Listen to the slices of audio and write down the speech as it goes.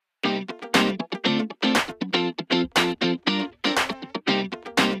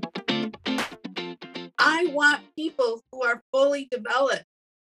want people who are fully developed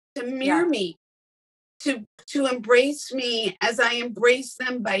to mirror me, to embrace me as I embrace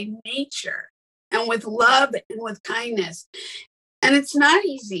them by nature and with love and with kindness. And it's not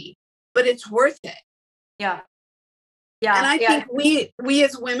easy, but it's worth it. Yeah. And I think we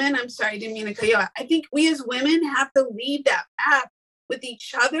as women, I'm sorry, I didn't mean to cut you off. I think we as women have to lead that path with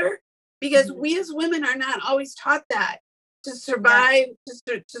each other, because we as women are not always taught that to survive,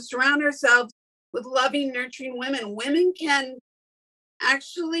 to surround ourselves with loving, nurturing women. Women can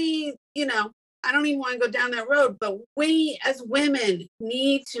actually, I don't even want to go down that road, but we as women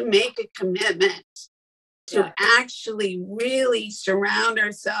need to make a commitment to actually really surround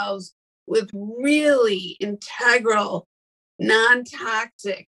ourselves with really integral,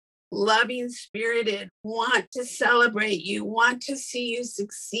 non-toxic, loving spirited, want to celebrate you, want to see you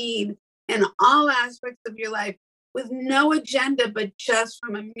succeed in all aspects of your life, with no agenda, but just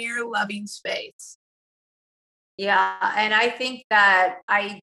from a mere loving space. Yeah. And I think that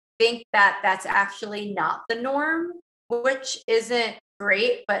that's actually not the norm, which isn't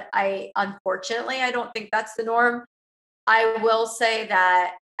great, but unfortunately, I don't think that's the norm. I will say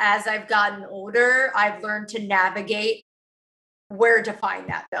that as I've gotten older, I've learned to navigate where to find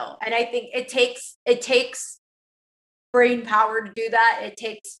that though. And I think it takes brain power to do that. It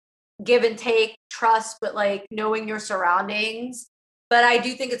takes give and take, trust, but like knowing your surroundings. But I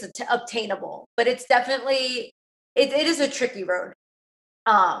do think it's obtainable, but it's definitely, it is a tricky road.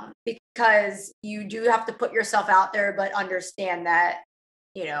 Because you do have to put yourself out there, but understand that,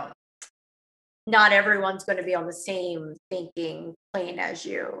 not everyone's going to be on the same thinking plane as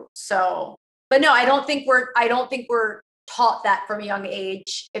you. So, but no, I don't think we're taught that from a young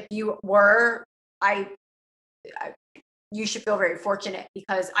age. If you were, you should feel very fortunate,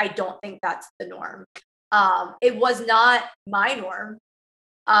 because I don't think that's the norm. It was not my norm.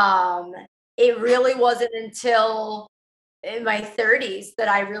 It really wasn't until in my 30s that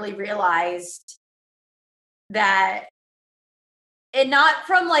I really realized that, and not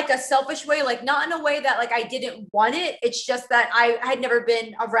from like a selfish way, like not in a way that like I didn't want it. It's just that I had never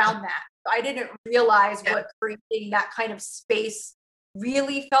been around that. I didn't realize what creating that kind of space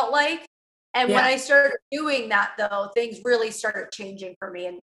really felt like. And when I started doing that though, things really started changing for me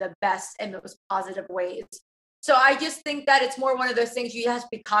in the best and most positive ways. So I just think that it's more one of those things you have to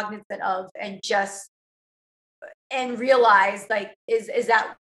be cognizant of, and realize, like, is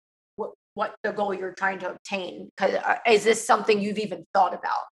that what the goal you're trying to obtain? Because is this something you've even thought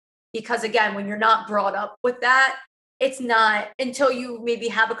about? Because again, when you're not brought up with that, it's not until you maybe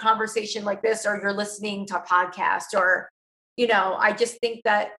have a conversation like this, or you're listening to a podcast, or, I just think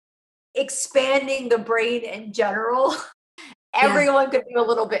that expanding the brain in general, everyone could do a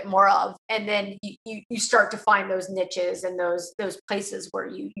little bit more of, and then you start to find those niches and those places where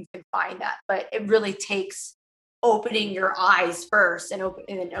you can find that. But it really takes opening your eyes first, and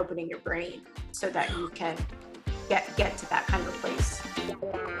then opening your brain so that you can get to that kind of place.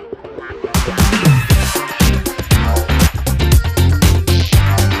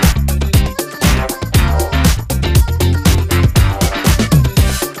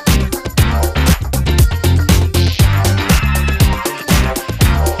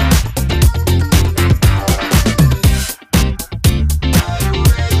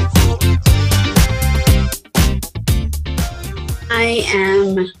 I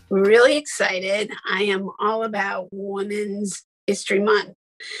am really excited. I am all about Women's History Month.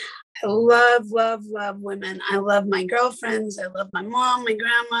 I love, love, love women. I love my girlfriends. I love my mom, my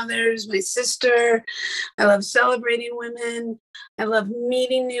grandmothers, my sister. I love celebrating women. I love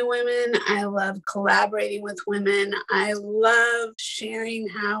meeting new women. I love collaborating with women. I love sharing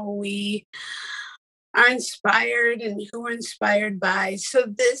how we are inspired and who we're inspired by. So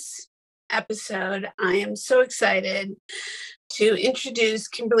this episode, I am so excited to introduce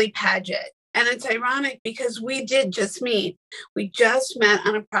Kimberly Padgett. And it's ironic because we did just meet. We just met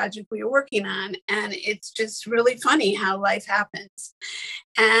on a project we were working on. And it's just really funny how life happens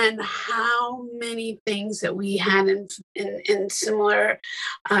and how many things that we had in similar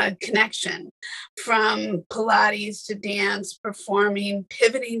connection, from Pilates to dance, performing,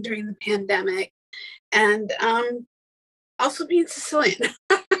 pivoting during the pandemic, and also being Sicilian.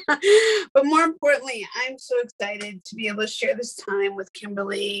 But more importantly, I'm so excited to be able to share this time with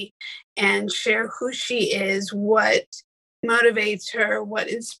Kimberly and share who she is, what motivates her, what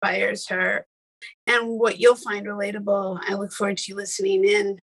inspires her, and what you'll find relatable. I look forward to you listening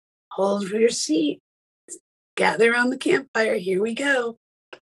in. Hold your seat. Gather around the campfire. Here we go.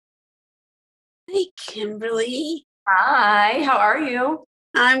 Hey, Kimberly. Hi, how are you?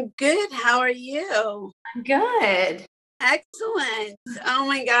 I'm good. How are you? I'm good. Excellent. Oh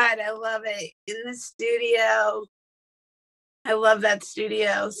my God, I love it. In the studio. I love that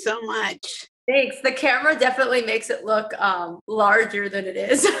studio so much. Thanks. The camera definitely makes it look larger than it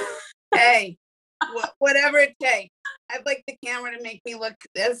is. Hey, whatever it takes. I'd like the camera to make me look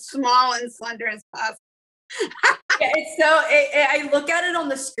as small and slender as possible. Yeah, I look at it on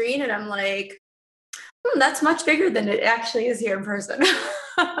the screen and I'm like, that's much bigger than it actually is here in person.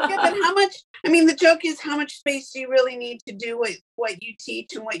 Yeah, but how much? I mean, the joke is how much space do you really need to do what you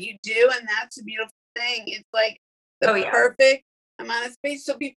teach and what you do, and that's a beautiful thing. It's like the perfect amount of space.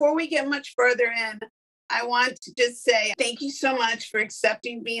 So before we get much further in, I want to just say thank you so much for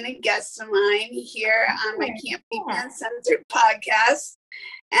accepting being a guest of mine here on my Can't Be Uncensored podcast.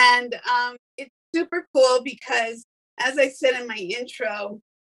 And it's super cool because, as I said in my intro,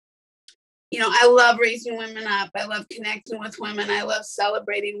 you know, I love raising women up. I love connecting with women. I love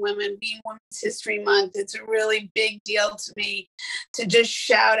celebrating women. Being Women's History Month, it's a really big deal to me to just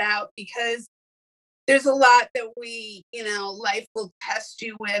shout out, because there's a lot that we, you know, life will test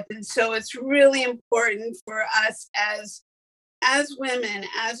you with. And so it's really important for us as women,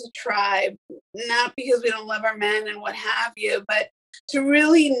 as a tribe, not because we don't love our men and what have you, but to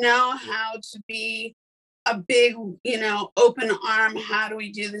really know how to be a big, you know, open arm. How do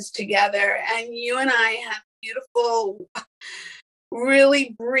we do this together? And you and I have a beautiful,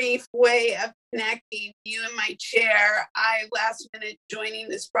 really brief way of connecting. You in my chair, I last minute joining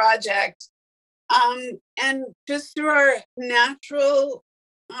this project. And just through our natural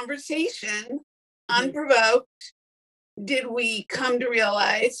conversation, unprovoked, did we come to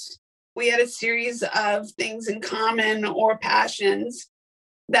realize we had a series of things in common or passions,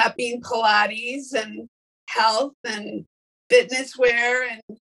 that being Pilates and health and fitness wear, and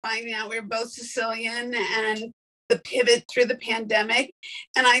finding out we were both Sicilian, and the pivot through the pandemic.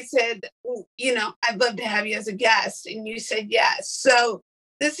 And I said, you know, I'd love to have you as a guest. And you said yes. So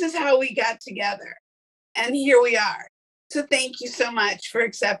this is how we got together. And here we are. So thank you so much for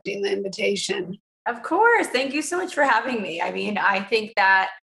accepting the invitation. Of course. Thank you so much for having me. I mean, I think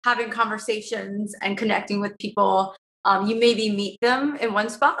that having conversations and connecting with people, you maybe meet them in one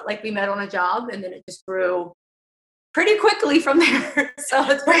spot, like we met on a job, and then it just grew pretty quickly from there. So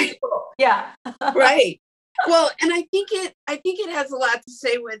it's pretty cool. Yeah. Right. Well, and I think it has a lot to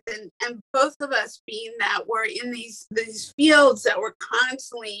say with, and both of us being that we're in these fields that we're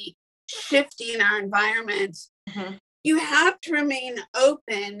constantly shifting our environments. Mm-hmm. You have to remain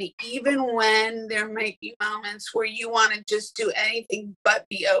open, even when there might be moments where you want to just do anything but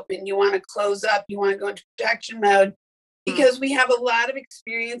be open. You want to close up, you want to go into protection mode, because we have a lot of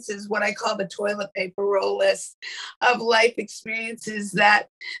experiences, what I call the toilet paper roll list of life experiences that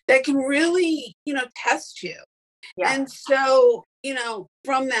can really, you know, test you. Yeah. And so, you know,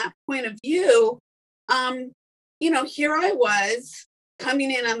 from that point of view, you know, here I was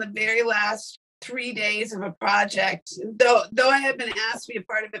coming in on the very last 3 days of a project. Though I had been asked to be a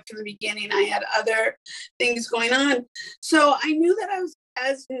part of it from the beginning, I had other things going on. So I knew that I was,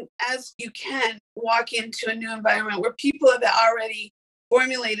 as you can walk into a new environment where people have already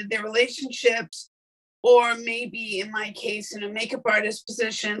formulated their relationships, or maybe in my case, in a makeup artist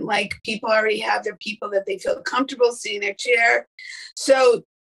position, like people already have their people that they feel comfortable sitting in their chair. So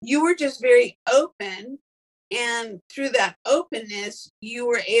you were just very open. And through that openness, you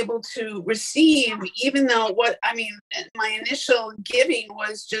were able to receive, even though my initial giving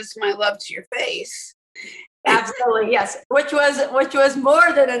was just my love to your face. Absolutely, yes. Which was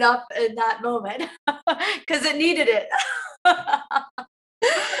more than enough in that moment, because it needed it.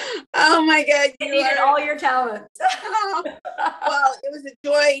 Oh my God! You needed all your talents. Well, it was a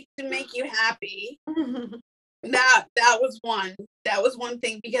joy to make you happy. That was one. That was one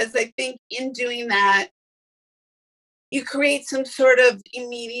thing, because I think in doing that, you create some sort of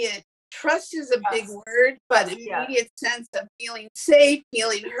immediate trust is a big word, but immediate sense of feeling safe,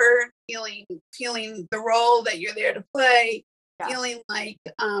 feeling heard, feeling the role that you're there to play, feeling like,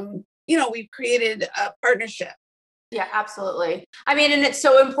 you know, we've created a partnership. Yeah, absolutely. I mean, and it's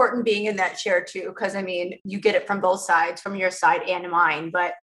so important being in that chair too, because I mean, you get it from both sides, from your side and mine,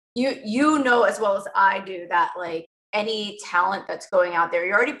 but you know as well as I do that, like, any talent that's going out there,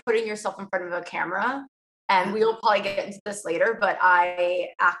 you're already putting yourself in front of a camera. And we'll probably get into this later, but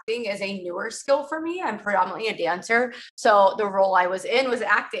acting is a newer skill for me. I'm predominantly a dancer. So the role I was in was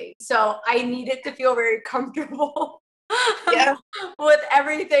acting. So I needed to feel very comfortable with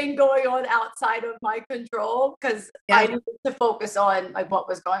everything going on outside of my control, because I needed to focus on like what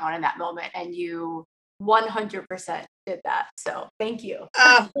was going on in that moment. And you 100% did that. So thank you.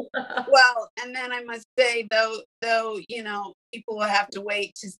 Well, and then I must say, though, you know, people will have to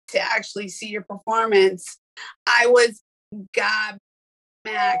wait to actually see your performance. I was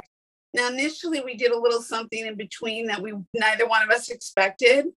gobsmacked. Now, initially, we did a little something in between that neither one of us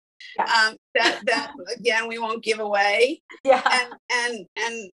expected. Yeah. That again, we won't give away. Yeah. And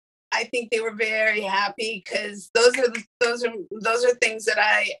I think they were very happy because those are things that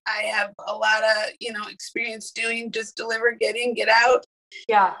I have a lot of experience doing. Just deliver, get in, get out.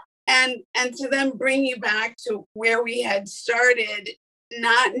 Yeah. And to then bring you back to where we had started,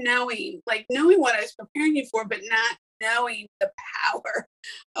 not knowing what I was preparing you for, but not knowing the power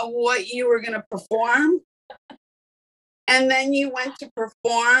of what you were going to perform. And then you went to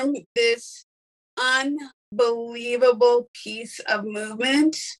perform this unbelievable piece of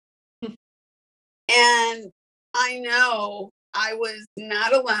movement. And I know I was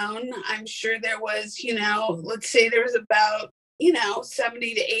not alone. I'm sure there was, let's say there was about,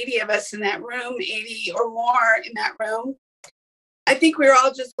 70 to 80 of us in that room, 80 or more in that room. I think we were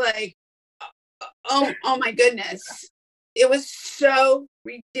all just like, oh my goodness. It was so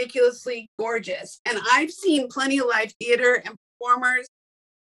ridiculously gorgeous. And I've seen plenty of live theater and performers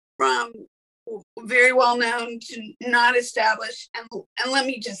from very well known to not established. And let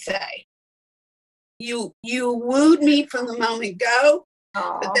me just say, you wooed me from the moment go,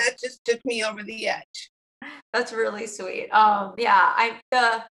 but that just took me over the edge. That's really sweet. Yeah,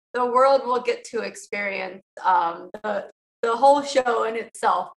 the world will get to experience the whole show in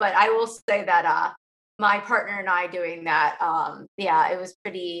itself, but I will say that my partner and I doing that, yeah, it was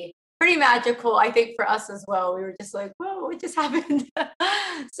pretty magical. I think for us as well. We were just like, whoa, what just happened?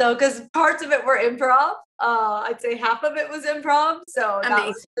 So, because parts of it were improv, I'd say half of it was improv. So that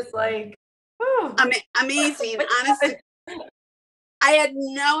was just like, whew. Amazing. Honestly, I had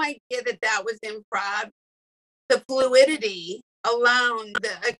no idea that was improv. The fluidity alone,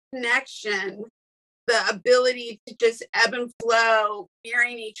 the connection, the ability to just ebb and flow,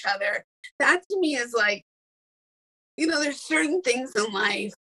 mirroring each other. That to me is like, there's certain things in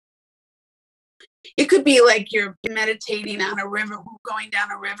life. It could be like you're meditating on a river, going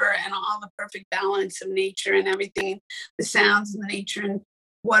down a river, and all the perfect balance of nature and everything, the sounds and the nature and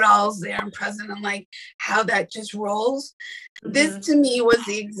what all's there and present, and like how that just rolls. Mm-hmm. This to me was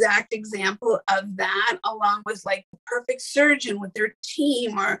the exact example of that, along with like the perfect surgeon with their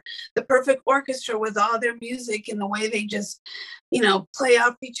team, or the perfect orchestra with all their music and the way they just, play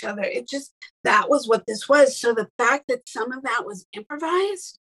off each other. That was what this was. So the fact that some of that was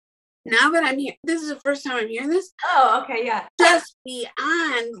improvised, now that I'm here, this is the first time I'm hearing this. Oh, okay, yeah. Just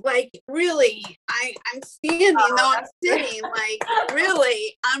beyond, like, really, I'm standing, though I'm sitting, like,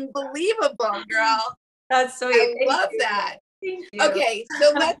 really unbelievable, girl. That's so I love that. Thank you. Okay,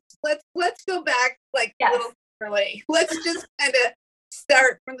 so let's go back like a little early. Let's just kind of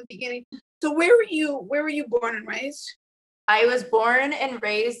start from the beginning. So where were you born and raised? I was born and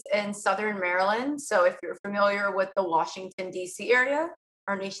raised in Southern Maryland. So if you're familiar with the Washington, D.C. area,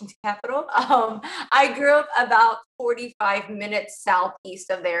 our nation's capital, I grew up about 45 minutes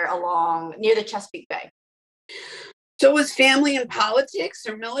southeast of there, near the Chesapeake Bay. So was family in politics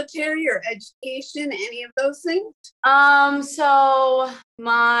or military or education, any of those things? So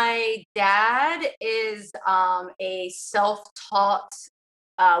my dad is a self-taught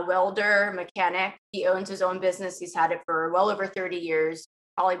welder mechanic. He owns his own business. He's had it for well over 30 years,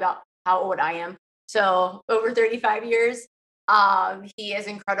 probably about how old I am. So over 35 years. He is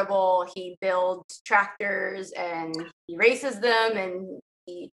incredible. He builds tractors and he races them, and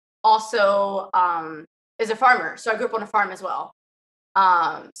he also is a farmer. So I grew up on a farm as well.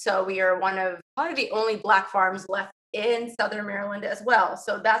 So we are one of probably the only Black farms left in Southern Maryland as well.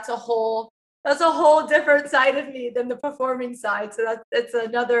 So that's a whole different side of me than the performing side. So it's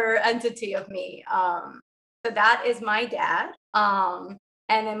another entity of me. So that is my dad. And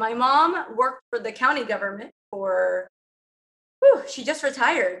then my mom worked for the county government for, she just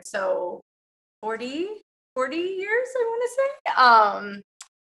retired. So 40 years, I want to say,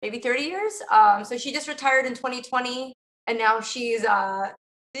 maybe 30 years. So she just retired in 2020, and now she's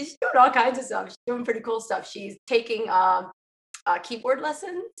doing all kinds of stuff. She's doing pretty cool stuff. She's taking keyboard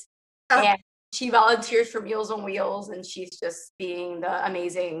lessons, and she volunteers for Meals on Wheels, and she's just being the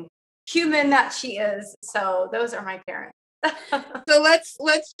amazing human that she is. So those are my parents. So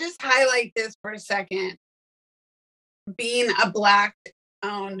let's just highlight this for a second. Being a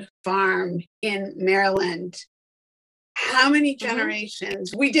Black-owned farm in Maryland, how many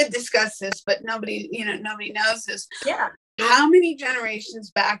generations? We did discuss this, but nobody knows this. Yeah. How many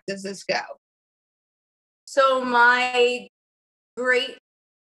generations back does this go? So my great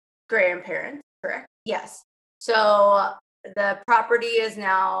grandparents, correct? Yes. So the property is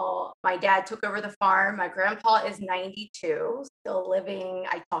now, my dad took over the farm. My grandpa is 92, still living.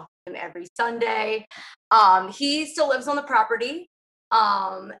 I talk to every Sunday. He still lives on the property.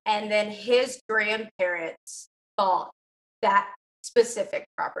 And then his grandparents bought that specific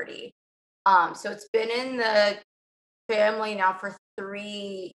property. So it's been in the family now for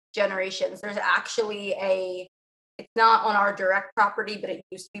 3 generations. There's actually it's not on our direct property, but it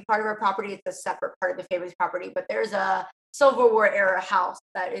used to be part of our property. It's a separate part of the family's property, but there's a Civil War era house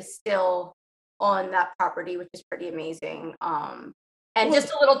that is still on that property, which is pretty amazing. And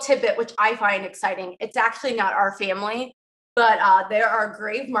just a little tidbit, which I find exciting. It's actually not our family, but there are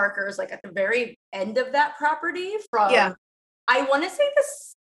grave markers like at the very end of that property from, I want to say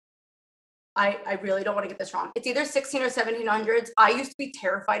this, I really don't want to get this wrong. It's either 16 or 1700s. I used to be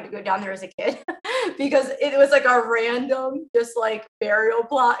terrified to go down there as a kid because it was like a random, just like burial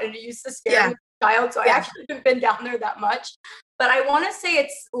plot, and it used to scare me as a child. So I actually haven't been down there that much. But I want to say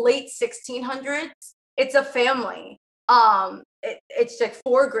it's late 1600s. It's a family. It's like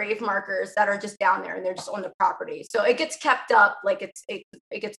 4 grave markers that are just down there, and they're just on the property. So it gets kept up, like it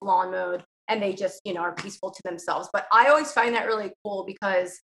gets lawn mowed, and they just, are peaceful to themselves. But I always find that really cool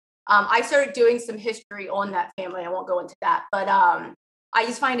because I started doing some history on that family. I won't go into that, but I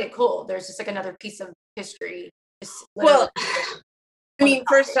just find it cool. There's just like another piece of history. Well, I mean,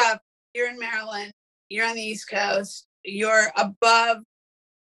 first off, you're in Maryland, you're on the East Coast, you're above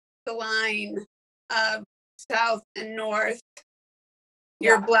the line of South and North.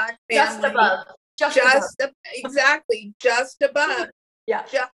 You're a Black family. Just above. Exactly. Just above. Yeah.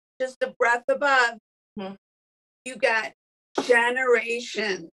 Just a breath above. Mm-hmm. You got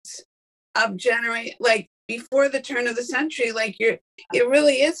generations of like before the turn of the century, like it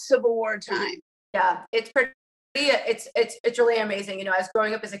really is Civil War time. Yeah, it's pretty, it's really amazing. As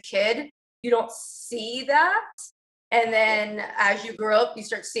growing up as a kid, you don't see that. And then as you grow up, you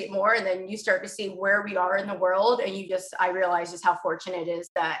start to see it more, and then you start to see where we are in the world. And I realize just how fortunate it is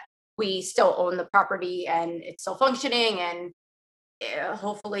that we still own the property and it's still functioning. And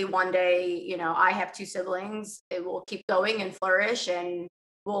hopefully one day, I have 2 siblings. It will keep going and flourish, and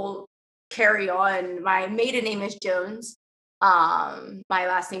we'll carry on. My maiden name is Jones. My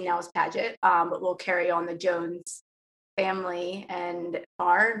last name now is Paget, but we'll carry on the Jones family and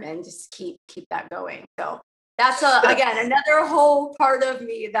farm and just keep that going. So that's again another whole part of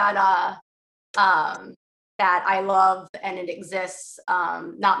me that that I love, and it exists.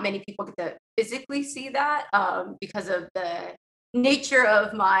 Not many people get to physically see that because of the nature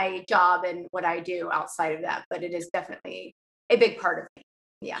of my job and what I do outside of that, but it is definitely a big part of me.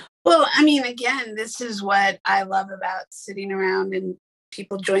 Yeah. Well, I mean, again, this is what I love about sitting around and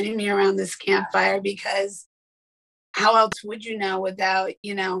people joining me around this campfire, because how else would you know without,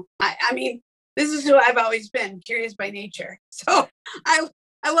 I mean, this is who I've always been, curious by nature. So I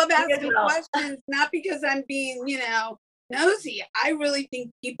love asking questions, not because I'm being, nosy. I really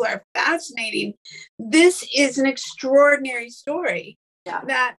think people are fascinating. This is an extraordinary story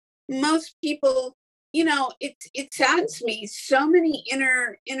that most people, it saddens me. So many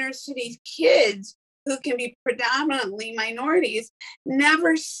inner city kids who can be predominantly minorities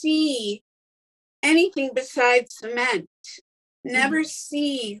never see anything besides cement, never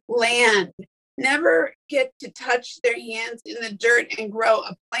see land, never get to touch their hands in the dirt and grow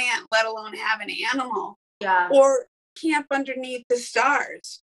a plant, let alone have an animal, or camp underneath the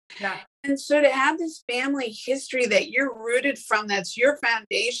stars. And so to have this family history that you're rooted from, that's your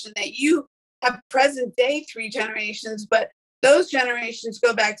foundation, that you have present day 3 generations, but those generations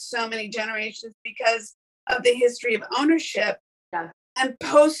go back so many generations because of the history of ownership. And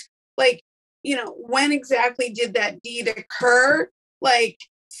post, like, when exactly did that deed occur? Like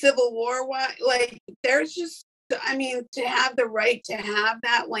Civil War, like there's just, I mean, to have the right to have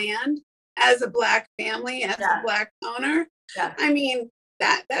that land as a Black family, as a Black owner, I mean,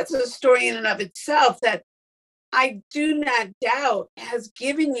 that's a story in and of itself that I do not doubt has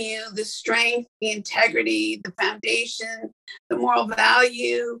given you the strength, the integrity, the foundation, the moral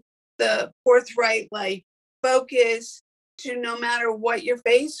value, the forthright, like, focus to, no matter what you're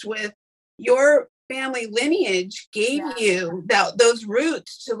faced with, your family lineage gave you those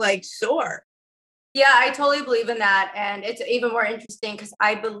roots to like soar. Yeah, I totally believe in that. And it's even more interesting because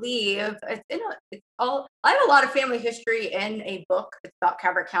I believe I have a lot of family history in a book. It's about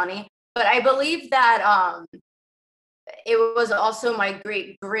Cabot County, but I believe that it was also my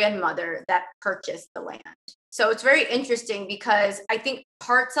great grandmother that purchased the land. So it's very interesting because I think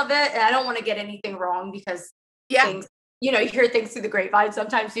parts of it, and I don't want to get anything wrong because things, you hear things through the grapevine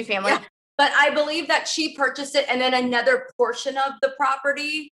sometimes through family, but I believe that she purchased it. And then another portion of the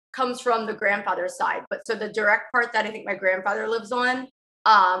property comes from the grandfather's side. But so the direct part that I think my grandfather lives on,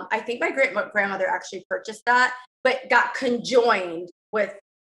 I think my great grandmother actually purchased that, but got conjoined with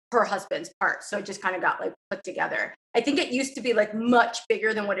her husband's part. So it just kind of got like put together. I think it used to be like much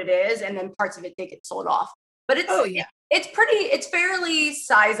bigger than what it is. And then parts of it did get sold off. But it's fairly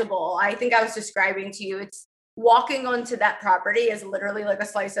sizable. I think I was describing to you, it's walking onto that property is literally like a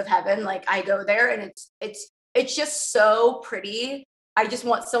slice of heaven. Like I go there and it's just so pretty. I just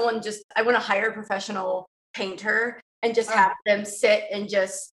want I want to hire a professional painter and just have them sit and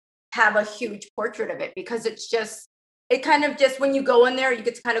just have a huge portrait of it, because it kind of just, when you go in there, you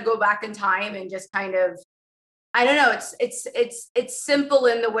get to kind of go back in time and just kind of, I don't know, it's simple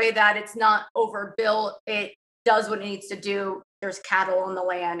in the way that it's not overbuilt. It does what it needs to do. There's cattle on the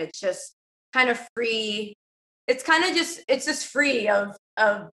land. It's just kind of free. It's kind of it's just free of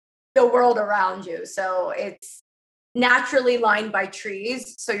the world around you. So it's naturally lined by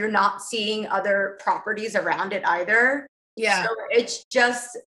trees. So you're not seeing other properties around it either. Yeah. So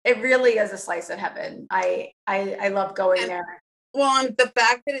it really is a slice of heaven. I love going there. Well, and the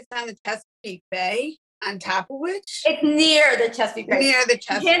fact that it's on the Chesapeake Bay, on top of which it's near the Chesapeake Bay. Near the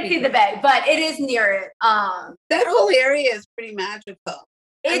Chesapeake. You can't see the bay, but it is near it. That whole area is pretty magical.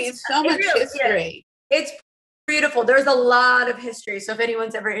 So much history. It's beautiful. There's a lot of history. So if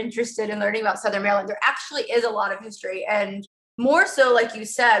anyone's ever interested in learning about Southern Maryland, there actually is a lot of history, and more so, like you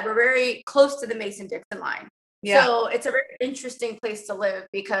said, we're very close to the Mason-Dixon line. Yeah. So it's a very interesting place to live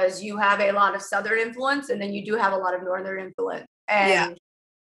because you have a lot of Southern influence, and then you do have a lot of Northern influence. And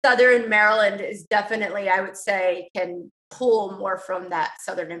Southern Maryland is definitely, I would say, can pull more from that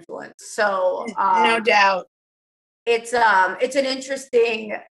Southern influence. So no doubt. It's an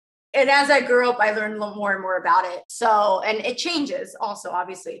interesting, and as I grew up, I learned a little more and more about it. So, and it changes also,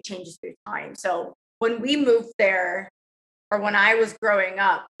 obviously it changes through time. So when we moved there, or when I was growing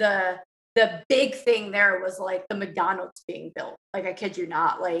up, the big thing there was like the McDonald's being built. Like, I kid you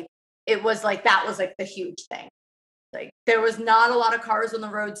not, like it was like, that was like the huge thing. Like there was not a lot of cars on the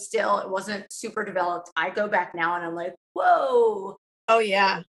road still. It wasn't super developed. I go back now and I'm like, whoa. Oh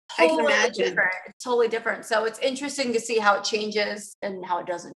yeah. Totally I can imagine. Different. It's totally different. So it's interesting to see how it changes and how it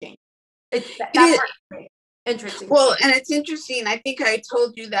doesn't change. Interesting. Well, and it's interesting. I think I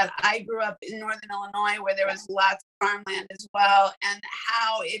told you that I grew up in Northern Illinois where there was lots of farmland as well, and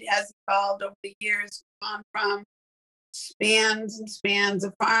how it has evolved over the years, gone from spans and spans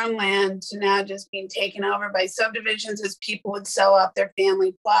of farmland to now just being taken over by subdivisions as people would sell off their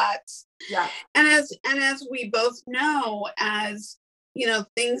family plots. Yeah. And as we both know, as you know,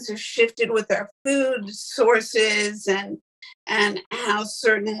 things have shifted with our food sources and how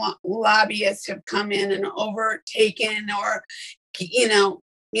certain lobbyists have come in and overtaken, or you know,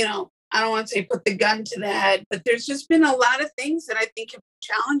 I don't want to say put the gun to the head, but there's just been a lot of things that I think have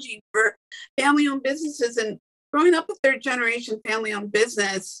been challenging for family-owned businesses. And growing up a third generation family-owned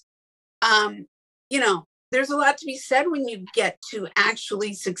business, you know, there's a lot to be said when you get to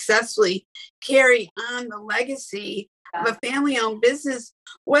actually successfully carry on the legacy of a family-owned business,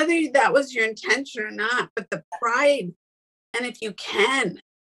 whether that was your intention or not. But the pride, and if you can,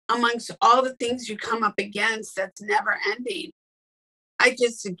 amongst all the things you come up against, that's never ending. I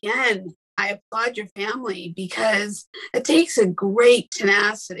applaud your family, because it takes a great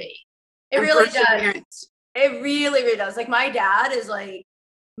tenacity. It really does. It really, really does. Like my dad is like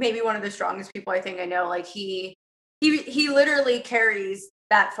maybe one of the strongest people I think I know. Like he literally carries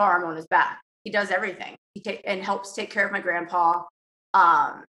that farm on his back. He does everything. And helps take care of my grandpa.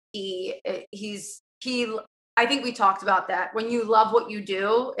 I think we talked about that. When you love what you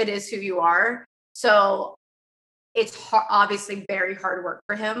do, it is who you are. So it's obviously very hard work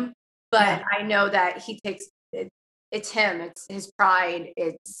for him, but yeah. I know that he takes it. It's him. It's his pride.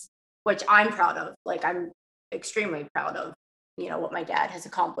 It's which I'm proud of. Like I'm extremely proud of, you know, what my dad has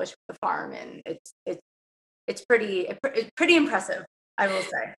accomplished with the farm, and it's pretty impressive. I will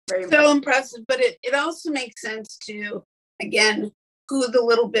say, very impressive. But it also makes sense to, again, who the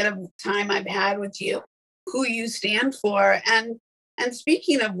little bit of time I've had with you, who you stand for, and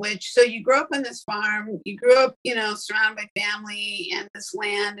speaking of which, so you grew up on this farm, you grew up, you know, surrounded by family and this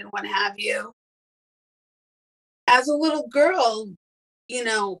land and what have you. As a little girl, you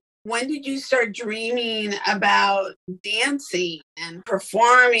know, when did you start dreaming about dancing and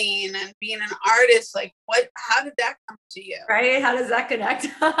performing and being an artist? Like how did that come to you? Right? How does that connect?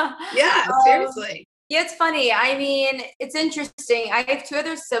 Yeah, seriously. Yeah, it's funny. I mean, it's interesting. I have two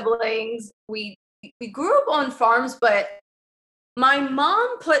other siblings. We grew up on farms, but my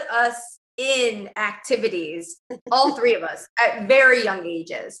mom put us in activities, all three of us, at very young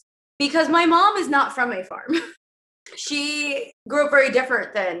ages, because my mom is not from a farm. She grew up very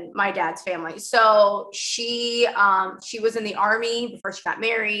different than my dad's family. So she was in the Army before she got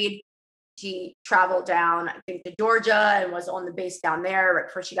married. she traveled down, I think, to Georgia and was on the base down there right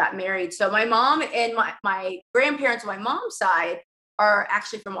before she got married. So my mom and my grandparents on my mom's side are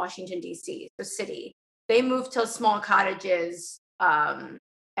actually from Washington, D.C., the city. They moved to small cottages and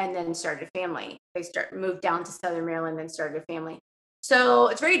then started a family. They moved down to Southern Maryland and started a family. So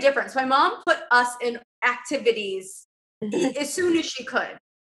it's very different. So my mom put us in activities as soon as she could,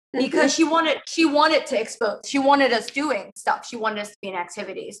 because she wanted to expose, she wanted us doing stuff. She wanted us to be in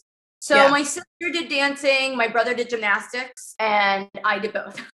activities. So my sister did dancing, my brother did gymnastics, and I did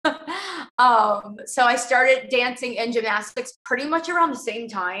both. So I started dancing and gymnastics pretty much around the same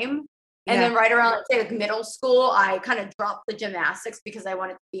time. And then right around, let's say, like middle school, I kind of dropped the gymnastics because I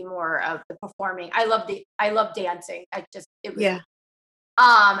wanted to be more of the performing. I love dancing. And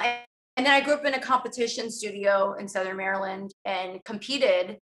then I grew up in a competition studio in Southern Maryland and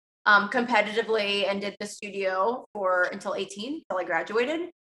competed competitively and did the studio until 18, until I graduated.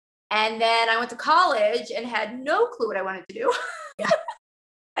 And then I went to college and had no clue what I wanted to do.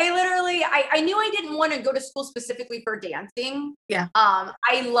 I knew I didn't want to go to school specifically for dancing.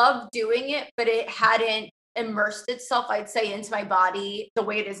 I loved doing it, but it hadn't immersed itself, I'd say, into my body the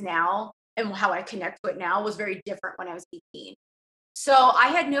way it is now, and how I connect to it now was very different when I was 18. So I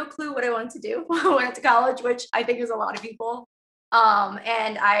had no clue what I wanted to do when I went to college, which I think is a lot of people.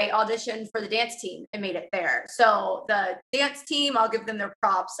 And I auditioned for the dance team and made it there. So the dance team, I'll give them their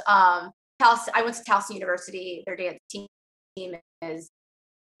props. I went to Towson University. Their dance team is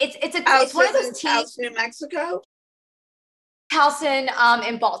it's one of those teams. Towson, New Mexico. Towson,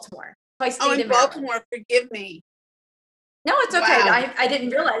 in Baltimore. So I stayed in Baltimore. Forgive me. No, it's okay. Wow. I didn't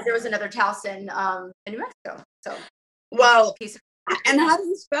realize there was another Towson in New Mexico. So and how do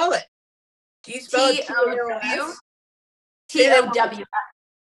you spell it? Do you spell it T-O-W? T-O-W.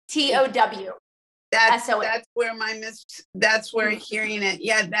 T-O-W. That's where that's where hearing it.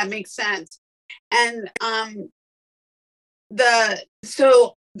 Yeah, that makes sense. And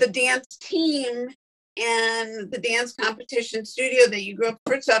the dance team and the dance competition studio that you grew up,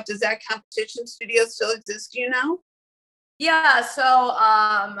 first off, does that competition studio still exist, do you know? Yeah, so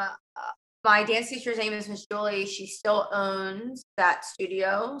my dance teacher's name is Miss Julie. She still owns that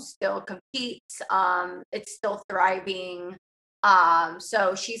studio, still competes. It's still thriving.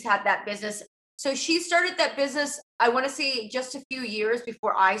 So she's had that business. So she started that business, I want to say, just a few years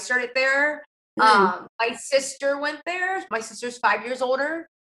before I started there. My sister went there. My sister's 5 years older.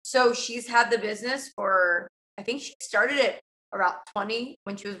 So she's had the business for, I think she started it around 20,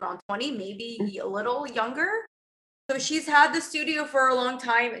 when she was around 20, maybe a little younger. So she's had the studio for a long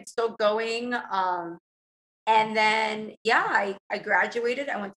time. It's still going. And then, I graduated.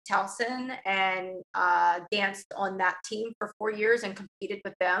 I went to Towson and danced on that team for 4 years and competed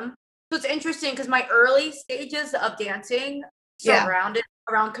with them. So it's interesting because my early stages of dancing surrounded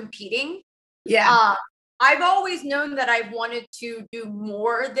around competing. I've always known that I wanted to do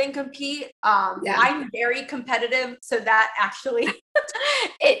more than compete. I'm very competitive, so that actually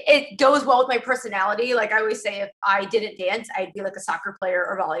it goes well with my personality. Like I always say, if I didn't dance, I'd be like a soccer player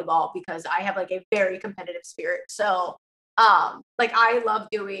or volleyball, because I have like a very competitive spirit. So I love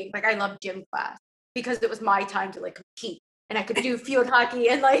gym class because it was my time to like compete, and I could do field hockey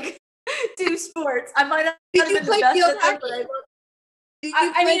and like do sports. I might not have been the best at them, but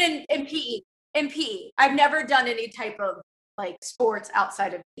I mean in PE. In PE, I've never done any type of like sports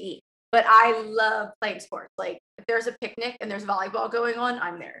outside of PE, but I love playing sports. Like if there's a picnic and there's volleyball going on,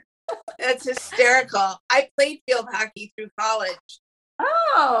 I'm there. That's hysterical. I played field hockey through college.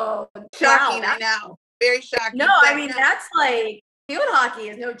 Oh, shocking! Wow. I know, very shocking. No, I mean that's like field hockey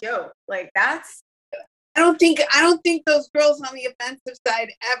is no joke. Like that's. I don't think those girls on the offensive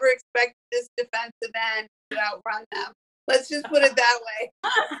side ever expected this defensive end to outrun them. Let's just put it that way.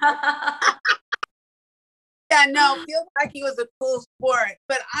 Yeah, no, field hockey was a cool sport,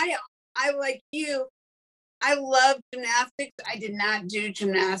 but I like you, I love gymnastics. I did not do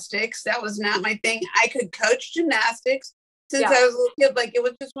gymnastics. That was not my thing. I could coach gymnastics since I was a little kid. Like it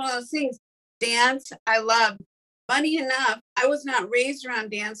was just one of those things. Dance, I loved. Funny enough, I was not raised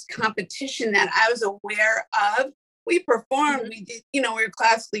around dance competition that I was aware of. We performed, we did, we were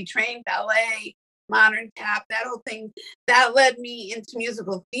classically trained, ballet, modern tap, that whole thing. That led me into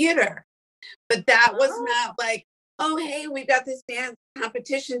musical theater. But that was not like, oh, hey, we got this dance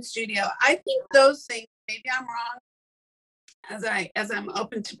competition studio. I think those things, maybe I'm wrong, as I'm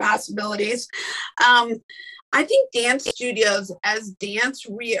open to possibilities. I think dance studios, as dance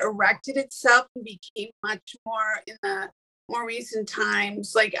re-erected itself and became much more in the more recent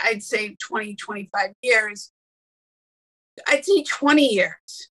times, like I'd say 20, 25 years, I'd say 20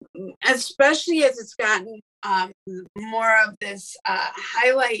 years, especially as it's gotten more of this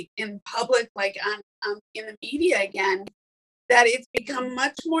highlight in public, like on in the media again, that it's become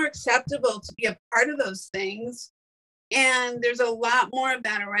much more acceptable to be a part of those things. And there's a lot more of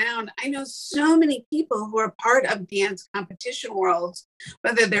that around. I know so many people who are part of dance competition worlds,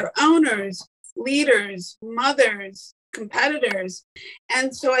 whether they're owners, leaders, mothers, competitors.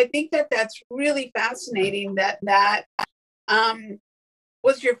 And so I think that that's really fascinating that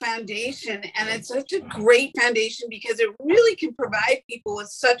was your foundation. And it's such a great foundation because it really can provide people with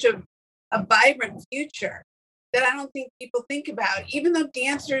such a vibrant future that I don't think people think about, even though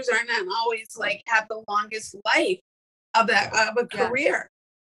dancers are not always like have the longest life of a career.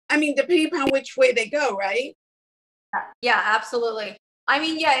 I mean, depending upon which way they go, right? Yeah, absolutely. I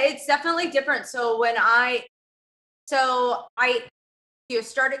mean, yeah, it's definitely different. So when I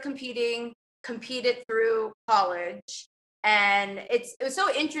started competed through college, and it was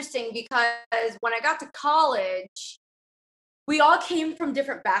so interesting because when I got to college, we all came from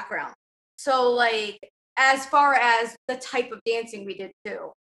different backgrounds. So like as far as the type of dancing we did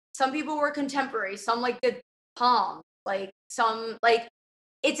too, some people were contemporary, some like did pom, like some like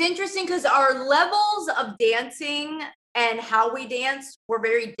it's interesting because our levels of dancing and how we danced were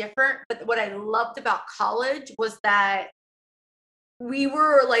very different. But what I loved about college was that we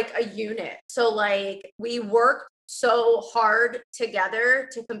were like a unit. So like we worked so hard together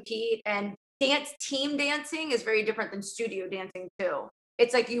to compete, and team dancing is very different than studio dancing too.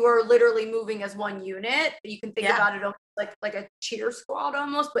 It's like you are literally moving as one unit. You can think about it like a cheer squad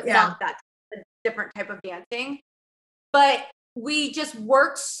almost, but not that, a different type of dancing. But we just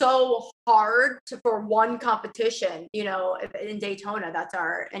worked so hard for one competition, you know, in Daytona. That's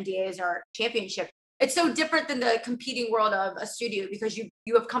our NDA is our championship. It's so different than the competing world of a studio because you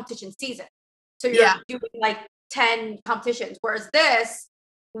have competition season. So you're doing like 10 competitions. Whereas this,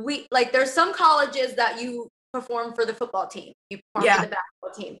 there's some colleges that you perform for the football team, you perform for the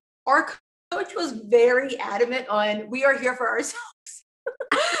basketball team. Our coach was very adamant on we are here for ourselves.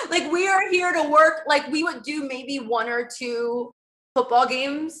 Like we are here to work. Like we would do maybe 1 or 2 football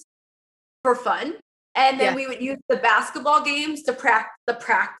games for fun. And then we would use the basketball games to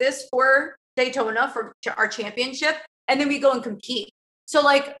practice for Daytona for our championship. And then we go and compete. So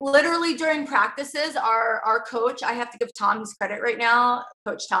like literally during practices, our coach, I have to give Tom his credit right now,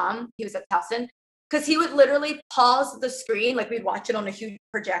 Coach Tom, he was at Towson, because he would literally pause the screen. Like we'd watch it on a huge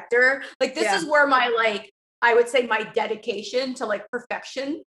projector. Like this is where my I would say my dedication to like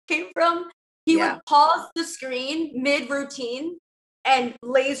perfection came from. He would pause the screen mid-routine and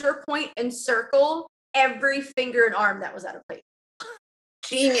laser point and circle every finger and arm that was out of place.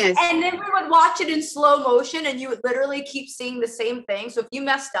 Genius. And then we would watch it in slow motion and you would literally keep seeing the same thing. So if you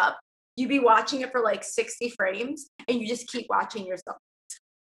messed up, you'd be watching it for like 60 frames and you just keep watching yourself.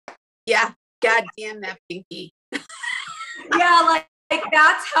 Yeah. God damn that pinky. Like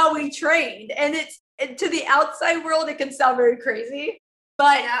that's how we trained. And to the outside world, it can sound very crazy,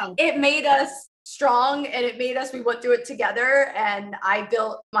 but it made us strong and it made us, we went through it together. And I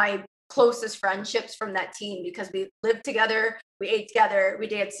built my closest friendships from that team because we lived together, we ate together, we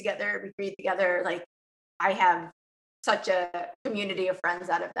danced together, we breathed together. Like I have such a community of friends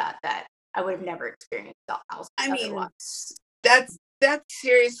out of that I would have never experienced else. I mean, that's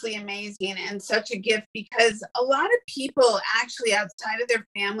seriously amazing and such a gift because a lot of people actually outside of their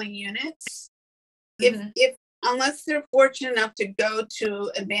family units, if unless they're fortunate enough to go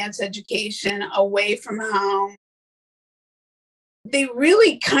to advanced education away from home, they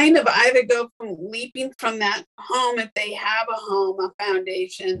really kind of either go from leaping from that home, if they have a home, a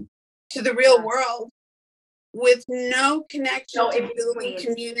foundation, to the real world with no connection to building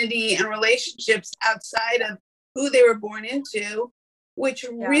community and relationships outside of who they were born into, which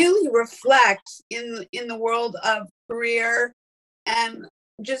really reflects in the world of career and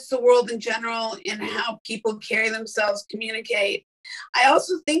just the world in general and how people carry themselves, communicate. I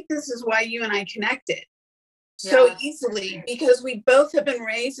also think this is why you and I connected so easily, because we both have been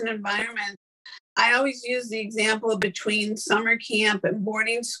raised in environments. I always use the example between summer camp and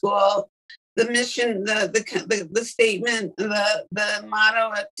boarding school. The mission, the statement, the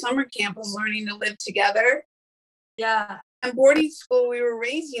motto at summer camp was learning to live together. Yeah. And boarding school, we were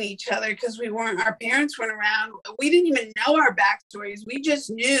raising each other because our parents weren't around. We didn't even know our backstories. We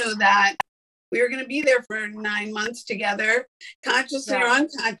just knew that we were going to be there for 9 months together, consciously or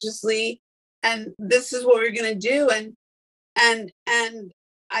unconsciously. And this is what we're going to do. And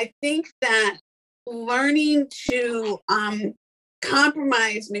I think that learning to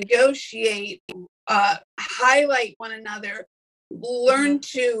compromise, negotiate, highlight one another, learn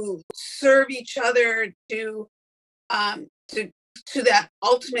to serve each other, to to that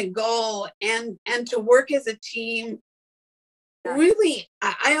ultimate goal and to work as a team. Really,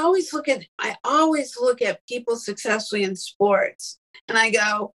 I always look at people successfully in sports, and I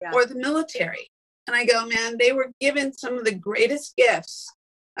go, or the military, and I go, man, they were given some of the greatest gifts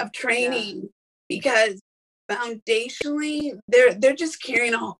of training because foundationally they're just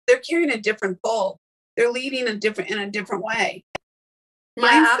carrying a different goal. They're leading in a different way.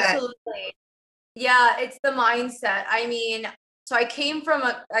 Mindset. Absolutely. Yeah, it's the mindset. I mean, so I came from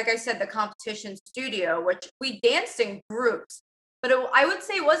like I said, the competition studio, which we danced in groups. But I would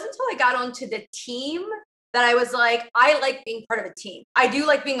say it wasn't until I got onto the team that I was like, I like being part of a team. I do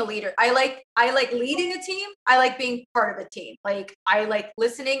like being a leader. I like leading a team. I like being part of a team. Like I like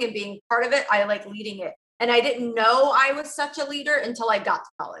listening and being part of it. I like leading it. And I didn't know I was such a leader until I got to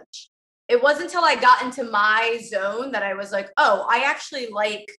college. It wasn't until I got into my zone that I was like, oh, I actually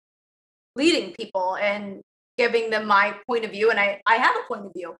like leading people and giving them my point of view. And I have a point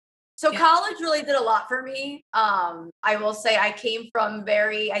of view. So college really did a lot for me. I will say I came from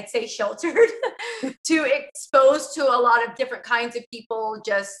very, I'd say, sheltered to exposed to a lot of different kinds of people,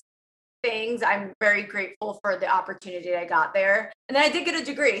 just things. I'm very grateful for the opportunity I got there. And then I did get a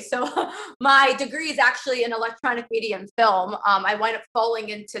degree. So my degree is actually in electronic media and film. I wind up falling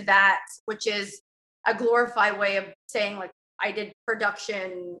into that, which is a glorified way of saying, like, I did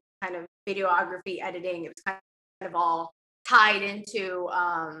production, kind of videography, editing. It was kind of all tied into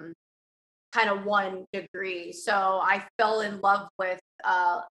kind of one degree. So I fell in love with,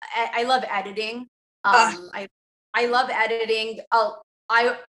 I love editing. I love editing.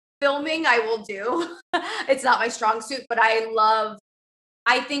 Filming I will do. It's not my strong suit, but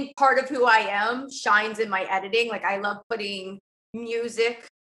I think part of who I am shines in my editing. Like I love putting music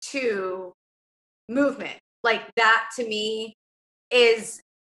to movement. Like that to me is,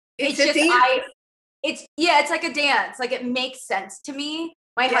 it's like a dance. Like it makes sense to me.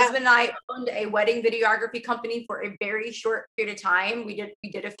 My husband and I owned a wedding videography company for a very short period of time. We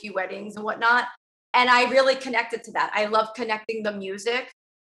did a few weddings and whatnot. And I really connected to that. I love connecting the music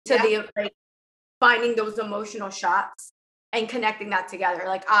to the, like, finding those emotional shots and connecting that together.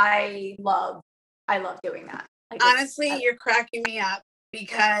 Like I love doing that. Like, honestly, you're cracking me up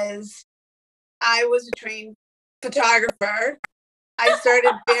because I was a trained photographer. I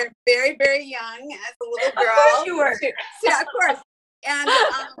started very, very, very young as a little girl. Of course you were. Yeah, of course.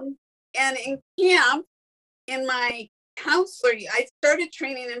 And in camp, in my counselor, I started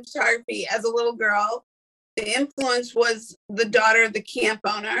training in photography as a little girl. The influence was the daughter of the camp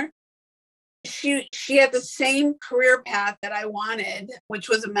owner. She had the same career path that I wanted, which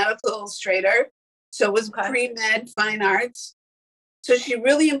was a medical illustrator. So it was pre-med fine arts. So she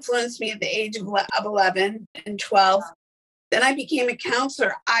really influenced me at the age of 11 and 12. Then I became a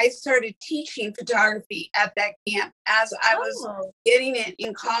counselor. I started teaching photography at that camp as I was getting it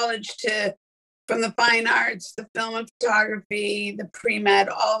in college from the fine arts, the film and photography, the pre-med,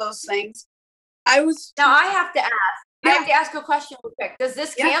 all those things. I have to ask. I have to ask a question real quick. Does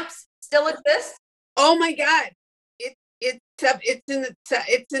this camp still exist? Oh my God. It's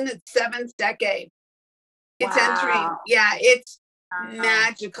in its seventh decade. It's entering. Yeah, it's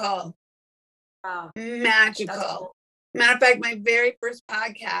magical. Wow. Magical. Matter of fact, my very first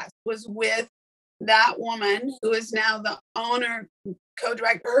podcast was with that woman who is now the owner,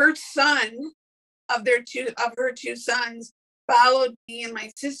 co-director. Her son of her two sons followed me and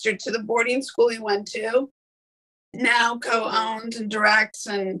my sister to the boarding school he went to. Now co-owns and directs,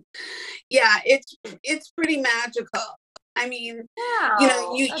 and it's pretty magical. I mean,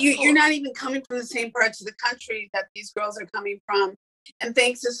 you're not even coming from the same parts of the country that these girls are coming from. And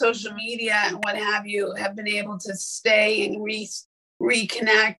thanks to social media and what have you, have been able to stay and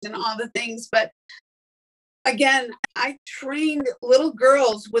reconnect and all the things. But again, I trained little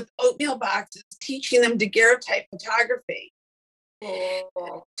girls with oatmeal boxes, teaching them daguerreotype photography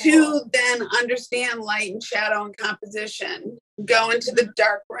to then understand light and shadow and composition, go into the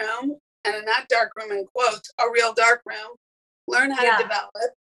dark room, and not dark room in quotes, a real dark room, learn how to develop.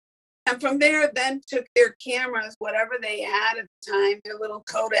 And from there, then took their cameras, whatever they had at the time, their little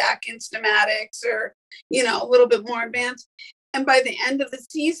Kodak Instamatics or, a little bit more advanced. And by the end of the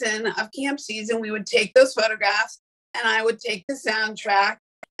season, of camp season, we would take those photographs and I would take the soundtrack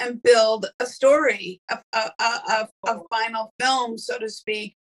and build a story, a final film, so to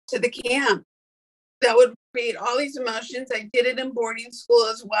speak, to the camp that would create all these emotions. I did it in boarding school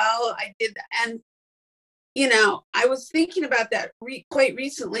as well. I did, and I was thinking about that quite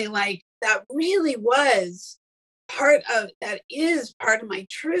recently, like that really was that is part of my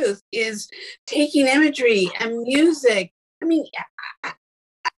truth, is taking imagery and music. I mean,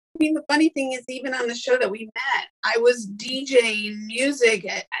 mean, the funny thing is, even on the show that we met, I was DJing music,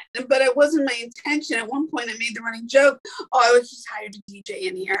 but it wasn't my intention. At one point, I made the running joke, "Oh, I was just hired to DJ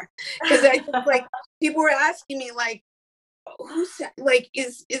in here," because I just, like, people were asking me, like, "Who's like,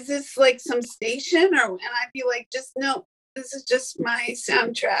 is this like some station?" Or, and I'd be like, "Just no, this is just my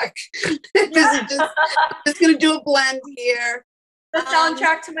soundtrack. This is just gonna do a blend here." The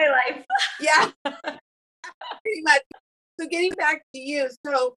soundtrack to my life. Yeah, pretty much. So getting back to you,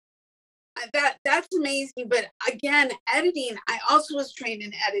 so that's amazing. But again, editing, I also was trained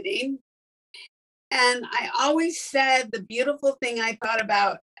in editing. And I always said the beautiful thing I thought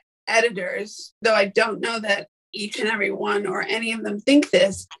about editors, though I don't know that each and every one or any of them think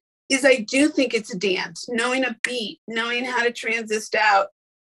this, is I do think it's a dance, knowing a beat, knowing how to transist out,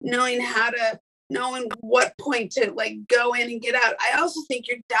 knowing what point to like go in and get out. I also think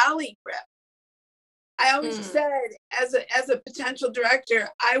your dolly grip. I always said as a potential director,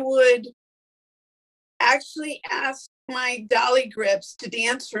 I would actually ask my dolly grips to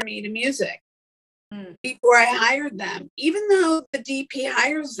dance for me to music before I hired them. Even though the DP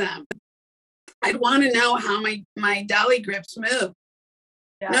hires them, I'd want to know how my dolly grips move.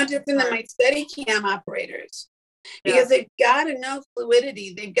 Yeah, no different than my Steadicam operators. Because they've got to know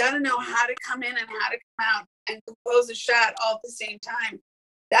fluidity. They've got to know how to come in and how to come out and compose a shot all at the same time.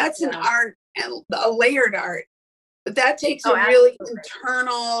 That's an art, and a layered art. But that takes a really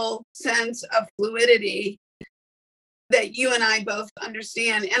internal sense of fluidity that you and I both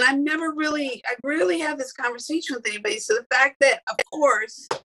understand. And I rarely have this conversation with anybody. So the fact that, of course,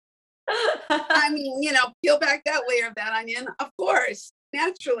 I mean, peel back that layer of that onion, of course,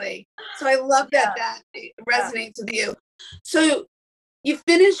 naturally. So I love that resonates with you. So you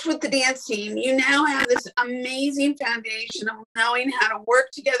finished with the dance team. You now have this amazing foundation of knowing how to work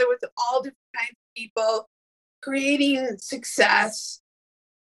together with all different kinds of people, creating success,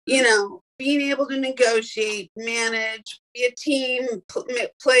 being able to negotiate, manage, be a team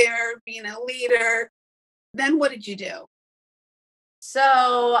player, being a leader. Then what did you do?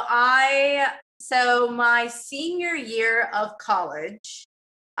 So my senior year of college,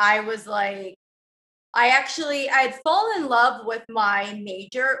 I was like, I had fallen in love with my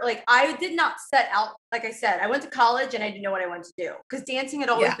major. Like, I did not set out, like I said, I went to college and I didn't know what I wanted to do because dancing had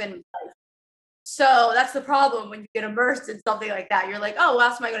always been life. So that's the problem when you get immersed in something like that. You're like, oh, what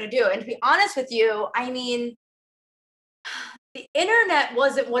else am I going to do? And to be honest with you, I mean, the internet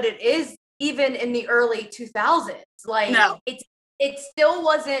wasn't what it is even in the early 2000s. Like, no. It still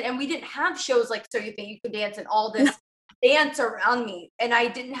wasn't, and we didn't have shows like So You Think You Can Dance and all this dance around me. And I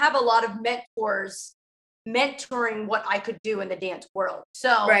didn't have a lot of mentors mentoring what I could do in the dance world.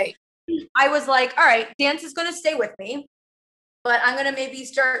 So I was like, all right, dance is going to stay with me, but I'm going to maybe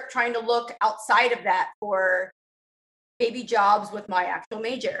start trying to look outside of that for maybe jobs with my actual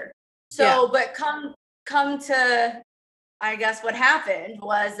major. So, but come to, I guess what happened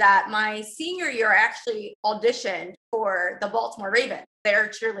was that my senior year, I actually auditioned for the Baltimore Ravens, their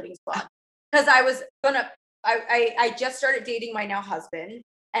cheerleading squad, because I just started dating my now husband,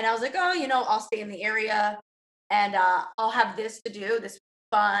 and I was like, oh, I'll stay in the area, and I'll have this to do, this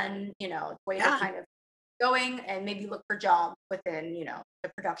fun, way to kind of going, and maybe look for jobs within, the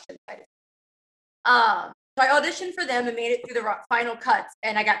production side. So I auditioned for them and made it through the final cuts,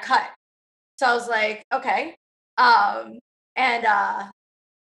 and I got cut. So I was like, okay. And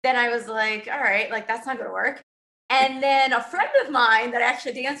then I was like, all right, like, that's not going to work. And then a friend of mine that I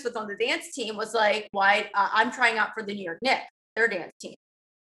actually danced with on the dance team was like, why? I'm trying out for the New York Knicks, their dance team.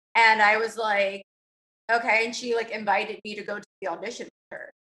 And I was like, okay. And she like invited me to go to the audition with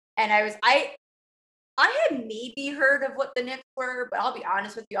her. And I had maybe heard of what the Knicks were, but I'll be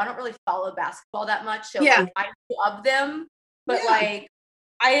honest with you, I don't really follow basketball that much. So like, I knew of them, but like,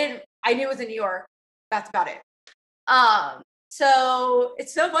 I knew it was in New York. That's about it. So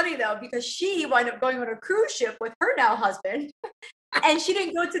it's so funny though, because she wound up going on a cruise ship with her now husband and she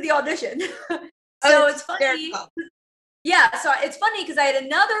didn't go to the audition. So it's funny. Yeah. So it's funny because I had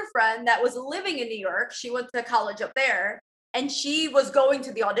another friend that was living in New York. She went to college up there and she was going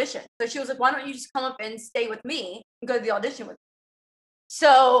to the audition. So she was like, why don't you just come up and stay with me and go to the audition with me?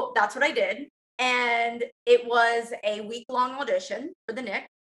 So that's what I did. And it was a week-long audition for the Knicks.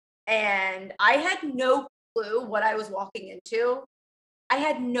 And I had no clue what I was walking into. I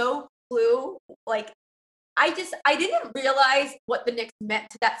had no clue. Like, I didn't realize what the Knicks meant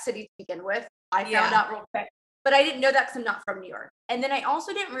to that city to begin with. I found out real quick, but I didn't know that because I'm not from New York. And then I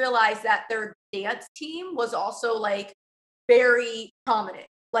also didn't realize that their dance team was also like very prominent,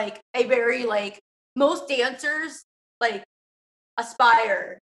 like a very like most dancers like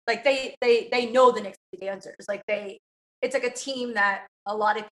aspire, like they know the Knicks dancers, like they it's like a team that a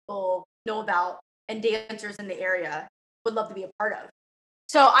lot of people know about and dancers in the area would love to be a part of.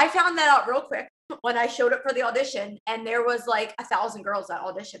 So I found that out real quick when I showed up for the audition, and there was like 1,000 girls that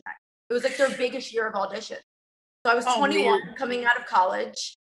auditioned. It was like their biggest year of audition. So I was 21 coming out of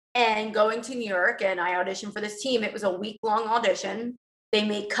college and going to New York, and I auditioned for this team. It was a week-long audition. They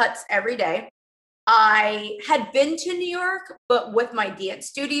made cuts every day. I had been to New York, but with my dance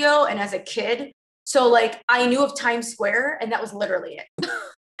studio and as a kid. So like I knew of Times Square, and that was literally it.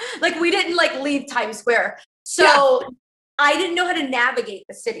 Like we didn't like leave Times Square. So I didn't know how to navigate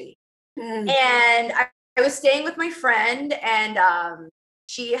the city. And I was staying with my friend, and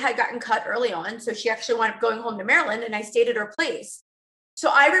she had gotten cut early on. So she actually wound up going home to Maryland, and I stayed at her place. So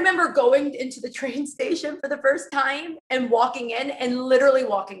I remember going into the train station for the first time and walking in and literally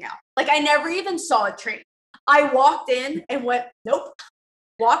walking out. Like I never even saw a train. I walked in and went, nope,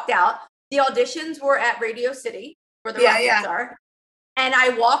 walked out. The auditions were at Radio City, where the Rockets are. And I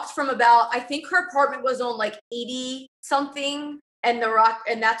walked from about, I think her apartment was on like 80 something, and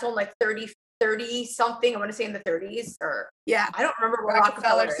that's on like 30 something. I want to say in the 30s, or I don't remember where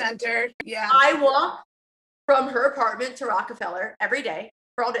Rockefeller Center. I walked from her apartment to Rockefeller every day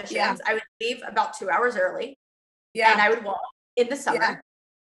for auditions. I would leave about 2 hours early. And I would walk in the summer,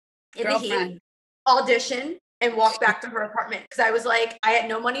 in the heat, audition, and walk back to her apartment, because I was like, I had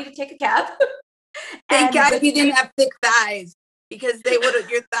no money to take a cab. Thank God you didn't have thick thighs, because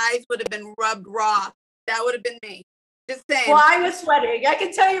your thighs would have been rubbed raw. That would have been me. Just saying. Well, I was sweating. I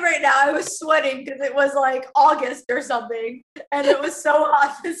can tell you right now, I was sweating because it was like August or something, and it was so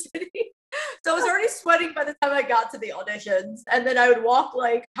hot in the city. So I was already sweating by the time I got to the auditions, and then I would walk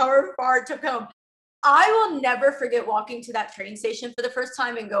like however far it took home. I will never forget walking to that train station for the first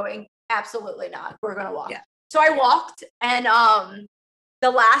time and going, absolutely not. We're going to walk. So I walked, and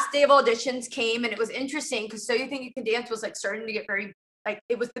the last day of auditions came, and it was interesting because So You Think You Can Dance was like starting to get very, like,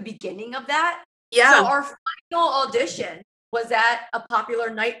 it was the beginning of that. So our final audition was at a popular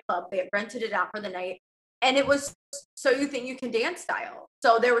nightclub. They had rented it out for the night, and it was So You Think You Can Dance style.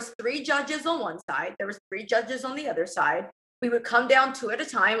 So there was 3 judges on one side. There was 3 judges on the other side. We would come down 2 at a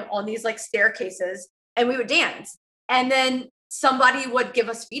time on these like staircases, and we would dance. And then somebody would give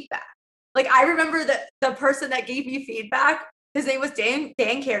us feedback. Like I remember that the person that gave me feedback, his name was Dan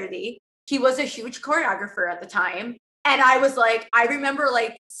Kennedy. He was a huge choreographer at the time. And I was like, I remember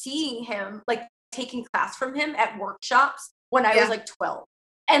like seeing him, like taking class from him at workshops when I was like 12,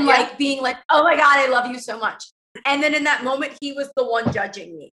 and like being like, oh my God, I love you so much. And then in that moment, he was the one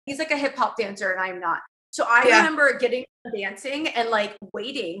judging me. He's like a hip hop dancer, and I'm not. So I remember getting dancing and like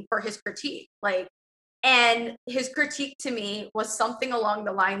waiting for his critique. And his critique to me was something along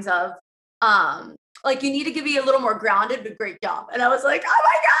the lines of, like, you need to be a little more grounded, but great job. And I was like, oh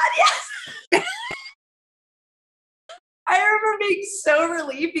my God, yes. I remember being so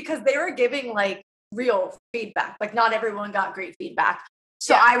relieved because they were giving like real feedback. Like not everyone got great feedback.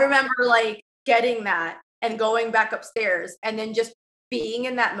 So I remember like getting that and going back upstairs, and then just being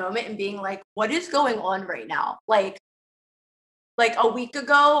in that moment and being like, what is going on right now? Like a week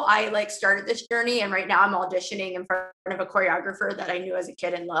ago, I like started this journey, and right now I'm auditioning in front of a choreographer that I knew as a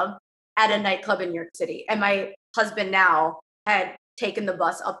kid and loved at a nightclub in New York City. And my husband now had taken the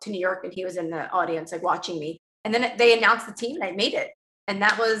bus up to New York, and he was in the audience, like watching me. And then they announced the team, and I made it. And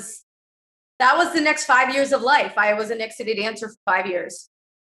that was the next 5 years of life. I was a Nick City dancer for 5 years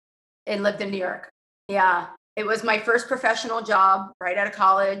and lived in New York. Yeah. It was my first professional job right out of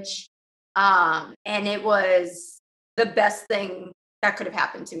college. And it was the best thing that could have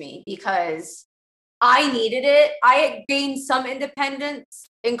happened to me because I needed it. I had gained some independence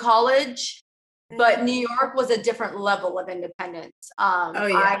in college, but New York was a different level of independence.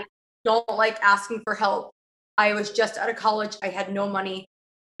 I don't like asking for help. I was just out of college. I had no money.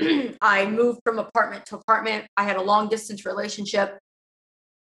 I moved from apartment to apartment. I had a long distance relationship.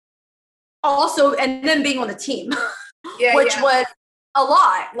 Also, and then being on the team, which was a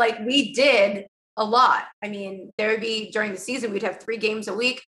lot. Like we did a lot. I mean, there would be during the season, we'd have 3 games a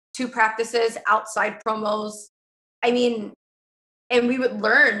week, 2 practices, outside promos. I mean, and we would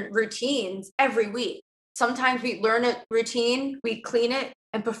learn routines every week. Sometimes we'd learn a routine, we'd clean it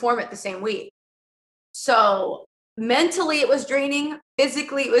and perform it the same week. So mentally it was draining.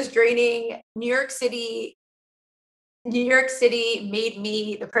 Physically it was draining. New York City made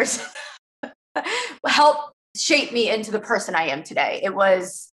me the person, helped shape me into the person I am today. It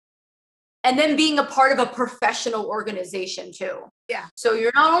was, and then being a part of a professional organization too. Yeah. So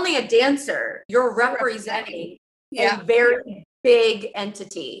you're not only a dancer, you're representing a very big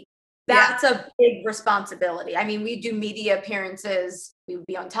entity. That's a big responsibility. I mean, we do media appearances, We would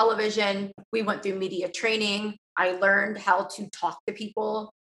be on television. We went through media training. I learned how to talk to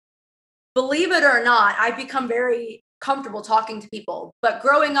people. Believe it or not, I've become very comfortable talking to people. But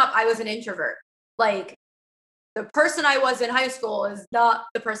growing up, I was an introvert. Like, the person I was in high school is not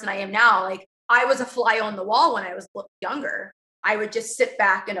the person I am now. Like, I was a fly on the wall when I was younger. I would just sit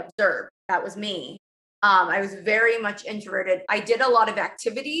back and observe. That was me. I was very much introverted. I did a lot of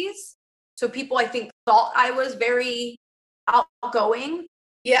activities. So people, I think, thought I was very outgoing.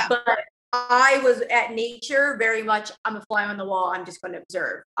 Yeah. But I was at nature very much, I'm a fly on the wall. I'm just going to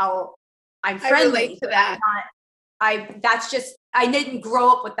observe. I'm friendly. I relate to that. I didn't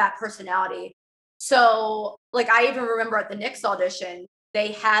grow up with that personality. So, like, I even remember at the Knicks audition,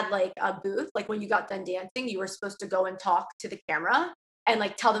 they had like a booth. Like, when you got done dancing, you were supposed to go and talk to the camera and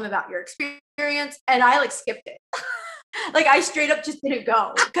like tell them about your experience. And I like skipped it. Like, I straight up just didn't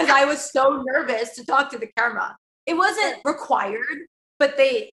go because I was so nervous to talk to the camera. It wasn't required, but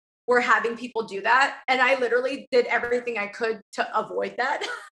they were having people do that. And I literally did everything I could to avoid that.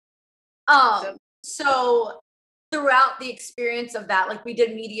 So throughout the experience of that, like, we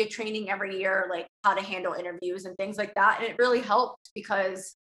did media training every year, like how to handle interviews and things like that. And it really helped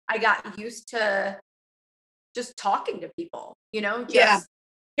because I got used to just talking to people, just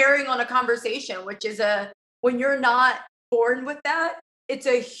carrying on a conversation, which is when you're not born with that, it's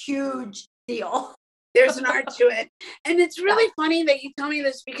a huge deal. There's an art to it. And it's really funny that you tell me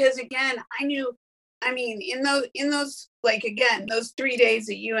this because, again, in those, like, again, those 3 days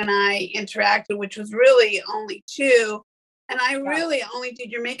that you and I interacted, which was really only 2, and I really only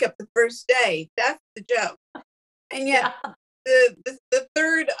did your makeup the first day. That's the joke. And yet the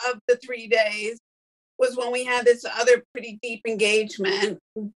third of the 3 days was when we had this other pretty deep engagement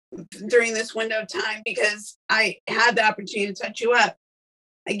during this window of time because I had the opportunity to touch you up.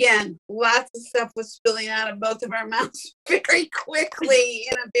 Again, lots of stuff was spilling out of both of our mouths very quickly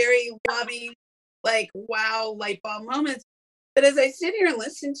in a very loving, like, wow, light bulb moments. But as I sit here and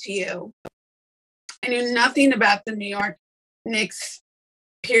listen to you, I knew nothing about the New York Knicks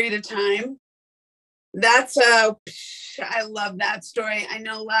period of time. I love that story. I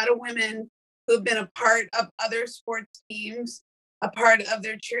know a lot of women who've been a part of other sports teams, a part of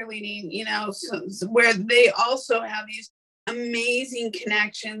their cheerleading, where they also have these amazing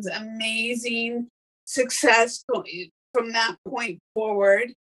connections, amazing success from that point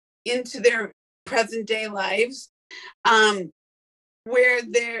forward into their present day lives, where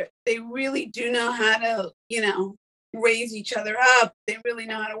they really do know how to, raise each other up. They really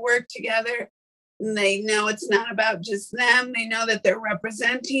know how to work together. And they know it's not about just them. They know that they're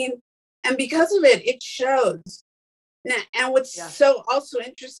representing. And because of it, it shows. And what's so also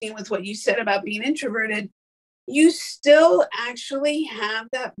interesting with what you said about being introverted, you still actually have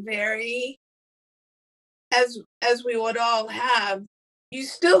that very, as we would all have, you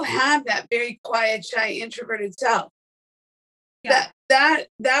still have that very quiet, shy, introverted self. Yeah.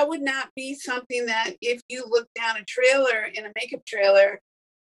 That would not be something that if you look down a trailer, in a makeup trailer,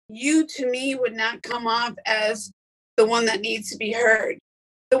 you, to me, would not come off as the one that needs to be heard,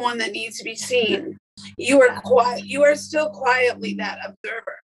 the one that needs to be seen. You are quiet. You are still quietly that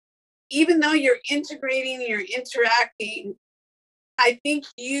observer. Even though you're integrating, you're interacting, I think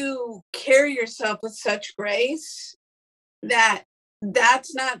you carry yourself with such grace that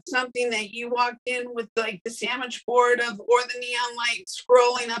that's not something that you walked in with, like, the sandwich board or the neon light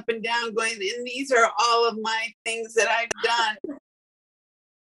scrolling up and down going, and these are all of my things that I've done.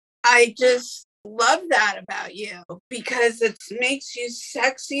 I just love that about you because it makes you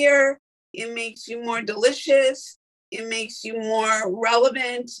sexier. It makes you more delicious. It makes you more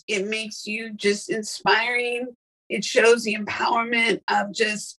relevant. It makes you just inspiring. It shows the empowerment of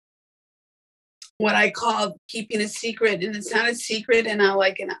just what I call keeping a secret. And it's not a secret in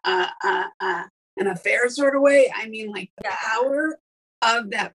an affair sort of way. I mean, like, the power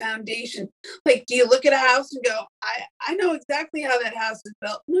of that foundation. Like, do you look at a house and go, I know exactly how that house is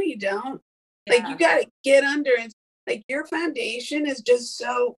built? No, you don't. Yeah. Like, you got to get under it. Like, your foundation is just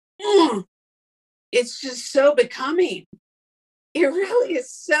so, it's just so becoming. It really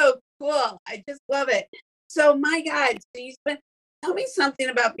is so cool. I just love it. So, my God, tell me something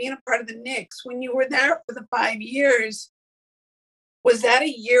about being a part of the Knicks. When you were there for the 5 years, was that a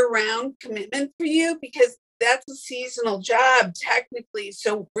year-round commitment for you? Because that's a seasonal job, technically.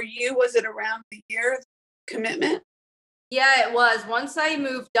 So for you, was it around the year commitment? Yeah, it was. Once I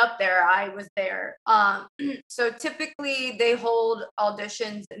moved up there, I was there. So typically they hold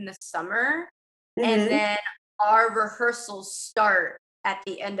auditions in the summer, and then our rehearsals start at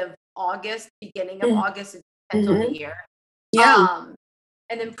the end of August, beginning of August. It depends on the year. Yeah.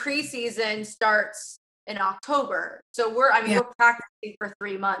 And then preseason starts in October. So we're practicing for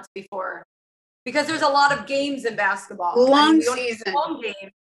 3 months before, because there's a lot of games in basketball. Long season. Long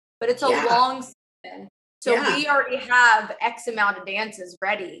game, but it's a long season. So we already have X amount of dances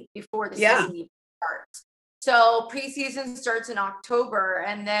ready before the season even starts. So preseason starts in October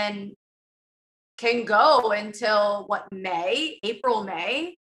and then can go until April,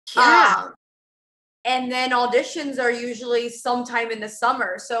 May. Yeah. And then auditions are usually sometime in the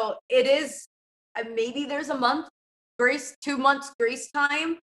summer. So it is, maybe there's a month grace, 2 months grace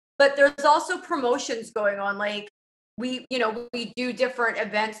time, but there's also promotions going on. Like we do different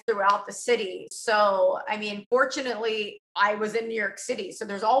events throughout the city. So, I mean, fortunately I was in New York City, so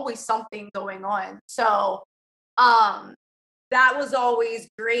there's always something going on. So, that was always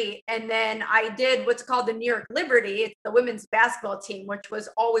great. And then I did what's called the New York Liberty. It's the women's basketball team, which was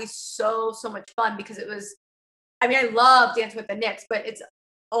always so much fun because it was, I mean, I love Dancing with the Knicks, but it's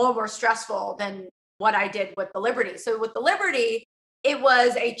a little more stressful than what I did with the Liberty. So with the Liberty, it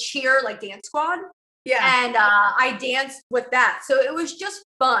was a cheer like dance squad. Yeah. And I danced with that. So it was just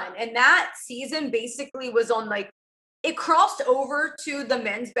fun. And that season basically was on like, it crossed over to the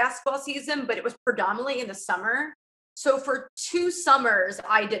men's basketball season, but it was predominantly in the summer. So for 2 summers,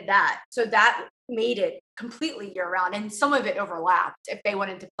 I did that. So that made it completely year round. And some of it overlapped if they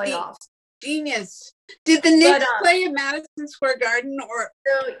went into playoffs. Genius. Did the Knicks play at Madison Square Garden or?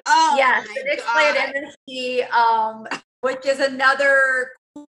 Yes, the Knicks play at MSG, which is another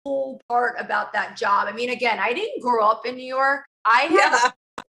cool part about that job. I mean, again, I didn't grow up in New York. I have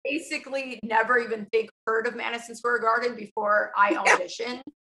basically never even heard of Madison Square Garden before I auditioned.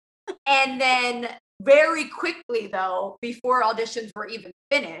 And then very quickly, though, before auditions were even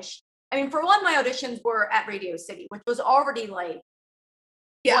finished, I mean, for one, my auditions were at Radio City, which was already like,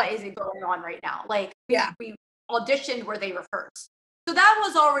 what is it going on right now? Like, we auditioned where they rehearsed. So that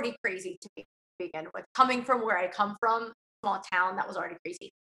was already crazy to me to begin with. Coming from where I come from, small town, that was already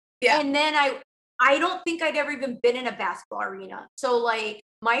crazy. Yeah. And then I don't think I'd ever even been in a basketball arena. So, like,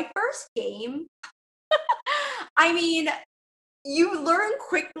 my first game, I mean, you learn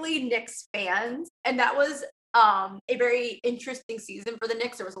quickly Knicks fans, and that was a very interesting season for the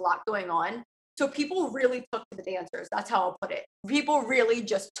Knicks. There was a lot going on. So people really took to the dancers. That's how I'll put it. People really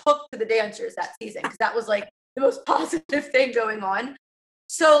just took to the dancers that season because that was like the most positive thing going on.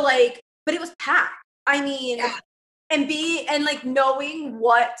 So like, but it was packed. I mean, and like knowing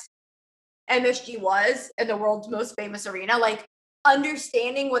what MSG was and the world's most famous arena, like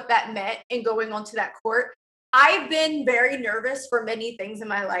understanding what that meant and going onto that court. I've been very nervous for many things in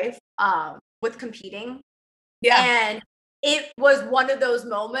my life with competing. Yeah. And it was one of those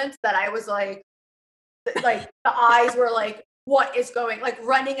moments that I was like the eyes were like, what is going, like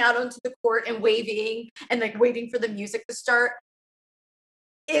running out onto the court and waving and like waiting for the music to start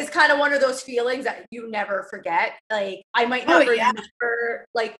is kind of one of those feelings that you never forget. Like I might not remember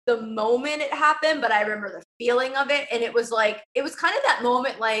like the moment it happened, but I remember the feeling of it. And it was kind of that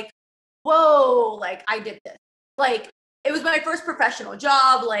moment like, whoa, like I did this. Like it was my first professional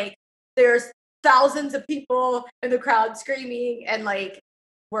job. Like there's thousands of people in the crowd screaming and like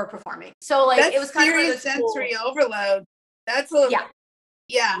we're performing. So like that's it was kind serious of sensory overload. That's a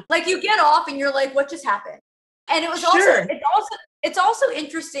yeah. Like you get off and you're like, what just happened? And it was it's also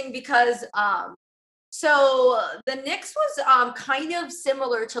interesting because so the Knicks was kind of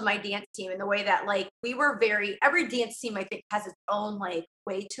similar to my dance team in the way that like we were every dance team I think has its own like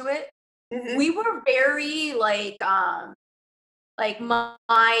way to it. Mm-hmm. We were very like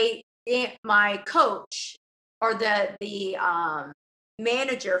my coach or the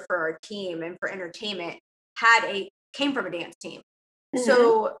manager for our team and for entertainment came from a dance team. Mm-hmm.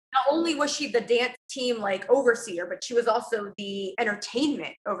 So not only was she the dance team like overseer, but she was also the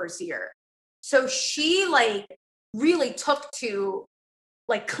entertainment overseer. So she like really took to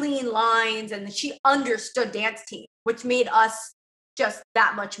like clean lines and she understood dance team, which made us just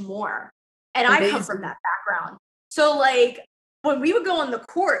that much more. And amazing. I come from that background. So like when we would go on the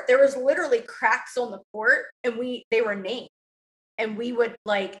court, there was literally cracks on the court and they were named. And we would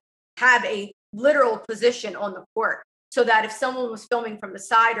like have a literal position on the court so that if someone was filming from the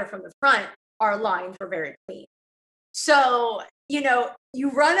side or from the front, our lines were very clean. So, you know,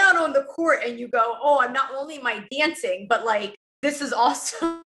 you run out on the court and you go, oh, I'm not only am I dancing, but like, this is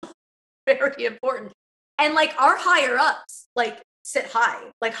also very important. And like our higher ups, like sit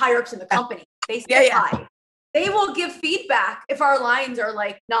high, like higher ups in the company, they sit high. They will give feedback if our lines are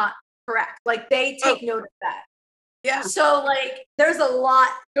like not correct. Like they take note of that. Yeah. So like there's a lot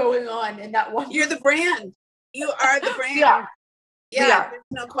going on in that one. You're the brand. You are the brand. Yeah, there's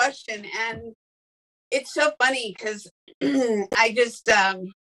no question. And it's so funny because I just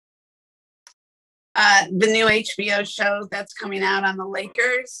the new HBO show that's coming out on the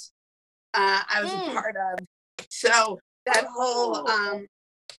Lakers. I was a part of. So that whole,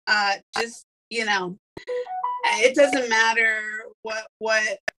 just, you know, it doesn't matter what,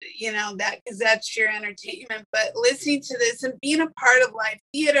 that, because that's your entertainment, but listening to this and being a part of live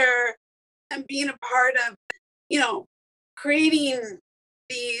theater and being a part of, creating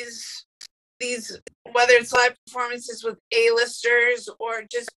these, whether it's live performances with A-listers or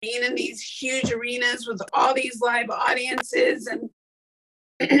just being in these huge arenas with all these live audiences and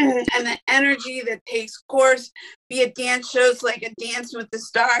and the energy that takes course, be it dance shows like a Dancing with the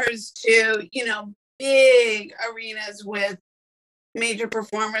Stars to, big arenas with major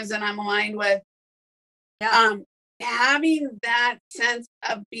performers that I'm aligned with. Yeah. Having that sense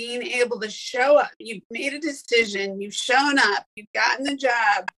of being able to show up, you've made a decision, you've shown up, you've gotten the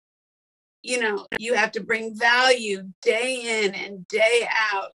job, you have to bring value day in and day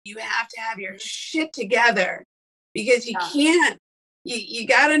out. You have to have your shit together because you can't, you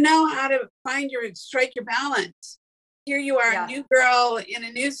got to know how to strike your balance. Here you are, a new girl in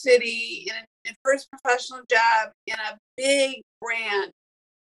a new city, in a first professional job, in a big brand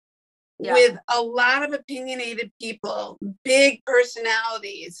with a lot of opinionated people, big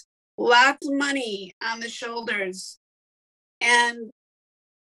personalities, lots of money on the shoulders. And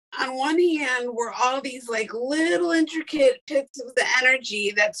on one hand, we're all these like little intricate bits of the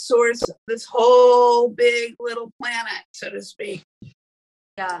energy that source this whole big little planet, so to speak.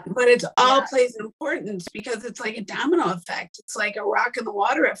 Yeah. But it's all plays an importance because it's like a domino effect. It's like a rock in the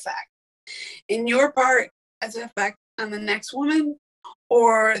water effect. And your part has an effect on the next woman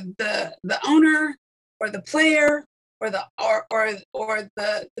or the owner or the player or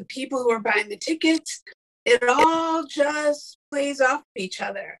the people who are buying the tickets. It all just plays off of each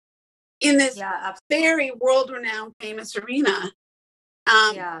other in this very world-renowned famous arena.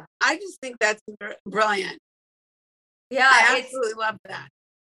 I just think that's brilliant. Yeah, I absolutely love that.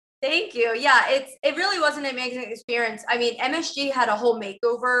 Thank you. Yeah, it really was an amazing experience. I mean, MSG had a whole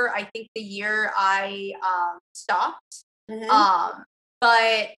makeover, I think the year I stopped. Mm-hmm.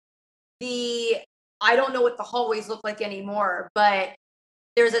 But I don't know what the hallways look like anymore, but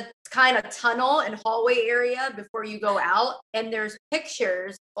there's a kind of tunnel and hallway area before you go out, and there's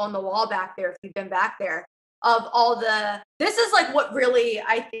pictures on the wall back there, if you've been back there, of this is like what really,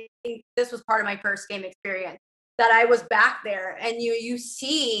 I think this was part of my first game experience, that I was back there and you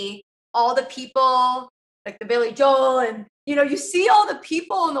see all the people, like the Billy Joel, and you see all the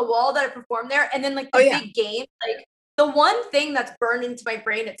people on the wall that have performed there, and then like the big game, like the one thing that's burned into my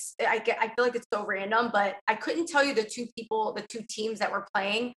brain, I feel like it's so random, but I couldn't tell you the two teams that were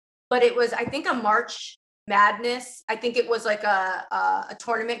playing, but it was, I think, a March Madness. I think it was like a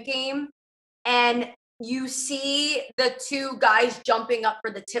tournament game, and you see the two guys jumping up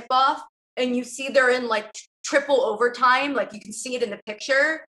for the tip off, and you see they're in like triple overtime, like you can see it in the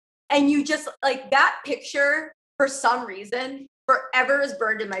picture, and you just like that picture for some reason forever is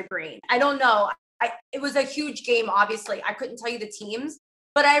burned in my brain. I don't know. It was a huge game, obviously. I couldn't tell you the teams,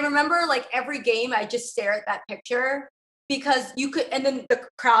 but I remember like every game I just stare at that picture because you could, and then the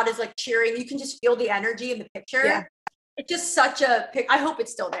crowd is like cheering. You can just feel the energy in the picture. Yeah. It's just such a I hope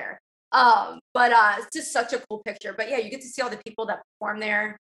it's still there. But it's just such a cool picture. But yeah, you get to see all the people that perform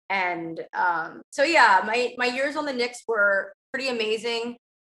there. And so yeah, my years on the Knicks were pretty amazing.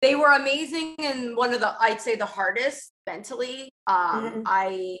 They were amazing in one of the, I'd say, the hardest mentally.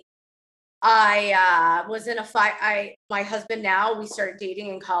 I was in my husband now, we started dating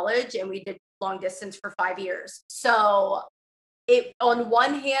in college and we did long distance for 5 years. So on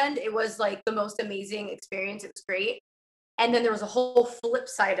one hand, it was like the most amazing experience. It was great. And then there was a whole flip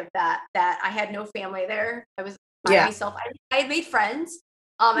side of that I had no family there. I was by myself. I had made friends,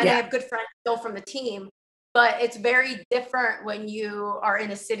 and I have good friends still from the team, but it's very different when you are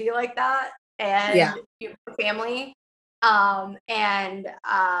in a city like that and you have a family,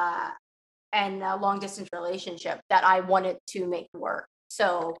 and a long distance relationship that I wanted to make work.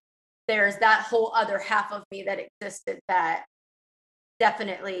 So there's that whole other half of me that existed that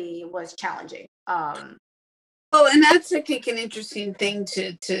definitely was challenging. Well, and that's, I think, an interesting thing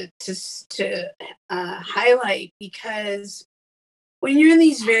to highlight, because when you're in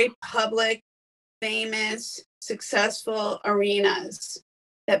these very public, famous, successful arenas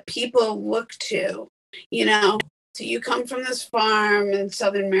that people look to, so you come from this farm in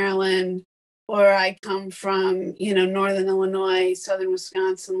Southern Maryland, or I come from, Northern Illinois, Southern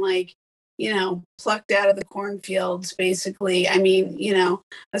Wisconsin, like, plucked out of the cornfields, basically. I mean,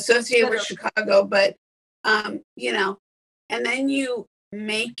 associated with Chicago, but and then you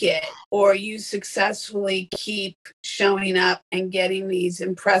make it, or you successfully keep showing up and getting these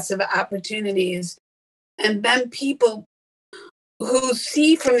impressive opportunities And then people who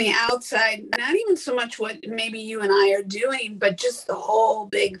see from the outside, not even so much what maybe you and I are doing, but just the whole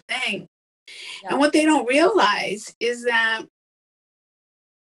big thing. Yeah. And what they don't realize is that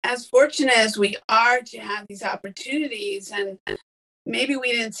as fortunate as we are to have these opportunities, and maybe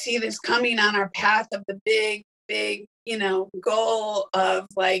we didn't see this coming on our path of the big, goal of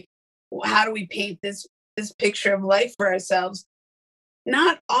like, how do we paint this picture of life for ourselves?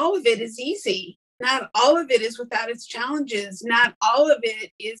 Not all of it is easy. Not all of it is without its challenges. Not all of it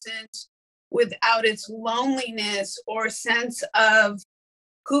isn't without its loneliness or sense of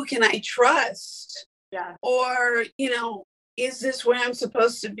who can I trust? Yeah. Or, is this where I'm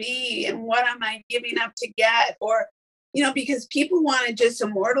supposed to be? And what am I giving up to get? Or, because people want to just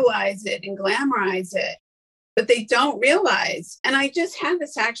immortalize it and glamorize it, but they don't realize. And I just had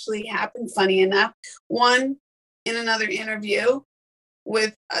this actually happen, funny enough, one in another interview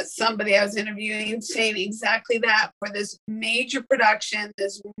with somebody I was interviewing, saying exactly that for this major production,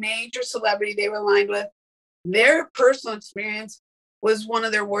 this major celebrity they were aligned with. Their personal experience was one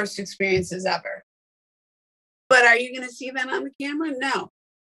of their worst experiences ever. But are you going to see that on the camera? No.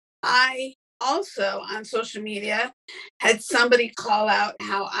 I also, on social media, had somebody call out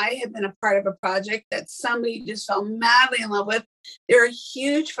how I had been a part of a project that somebody just fell madly in love with. There are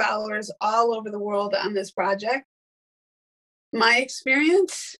huge followers all over the world on this project. My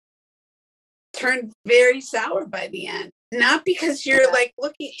experience turned very sour by the end. Not because you're like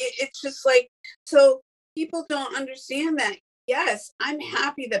looking, it's just like, so people don't understand that. Yes, I'm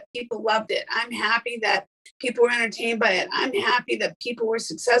happy that people loved it. I'm happy that people were entertained by it. I'm happy that people were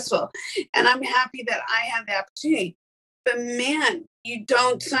successful. And I'm happy that I had the opportunity. But man, you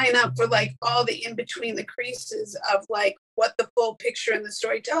don't sign up for like all the in between the creases of like what the full picture and the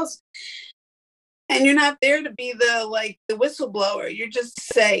story tells. And you're not there to be the whistleblower. You're just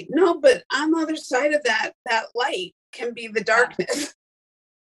say, no, but on the other side of that light can be the darkness.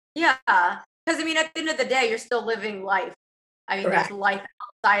 Yeah. Because I mean, at the end of the day, you're still living life. I mean, Correct. There's life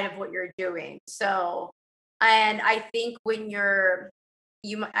outside of what you're doing. So, and I think and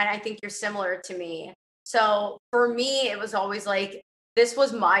I think you're similar to me. So for me, it was always like, this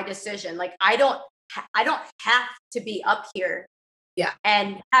was my decision. Like, I don't have to be up here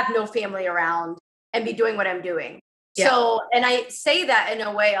and have no family around and be doing what I'm doing. Yeah. So, and I say that in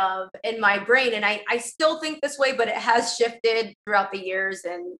a way of in my brain, and I still think this way, but it has shifted throughout the years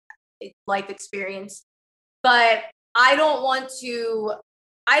and life experience. But I don't want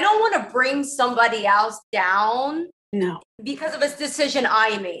to bring somebody else down. No. Because of a decision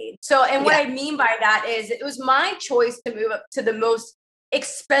I made. So, and what I mean by that is it was my choice to move up to the most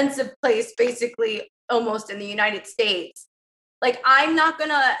expensive place, basically almost in the United States. Like, I'm not going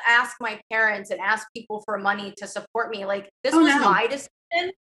to ask my parents and ask people for money to support me. Like, this was my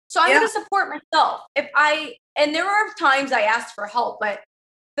decision. So I'm going to support myself. And there were times I asked for help, but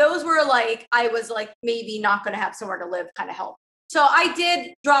those were like, I was like, maybe not going to have somewhere to live kind of help. So I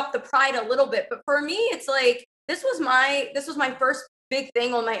did drop the pride a little bit, but for me, it's like, this was my first big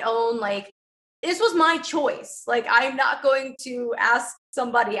thing on my own. Like, this was my choice. Like, I'm not going to ask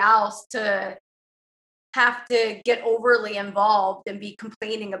somebody else to have to get overly involved and be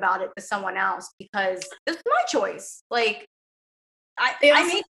complaining about it to someone else, because this is my choice. Like, I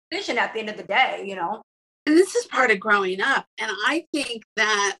made a decision at the end of the day, And this is part of growing up. And I think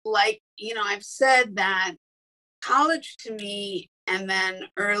that, like, I've said that college to me, and then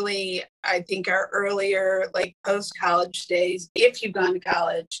I think our earlier, like, post-college days, if you've gone to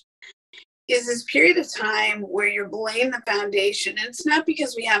college, is this period of time where you're laying the foundation. And it's not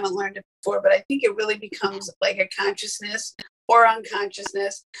because we haven't learned it before, but I think it really becomes like a consciousness or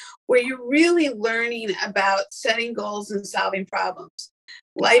unconsciousness where you're really learning about setting goals and solving problems.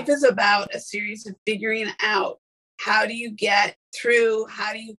 Life is about a series of figuring out, how do you get through?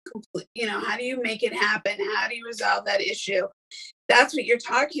 How do you complete, how do you make it happen? How do you resolve that issue? That's what you're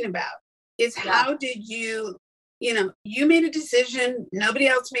talking about, is how did you made a decision. Nobody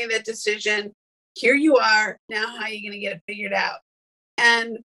else made that decision. Here you are. Now, how are you going to get it figured out?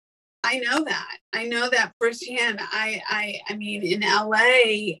 And I know that firsthand. I mean, in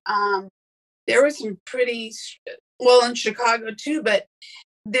LA, there was some pretty, well, in Chicago too, but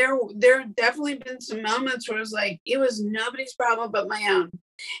there definitely been some moments where it was nobody's problem but my own.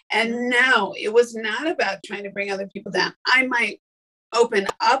 And no, it was not about trying to bring other people down. I might open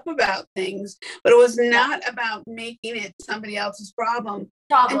up about things, but it was not about making it somebody else's problem.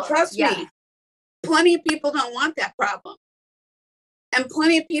 And trust me, plenty of people don't want that problem. And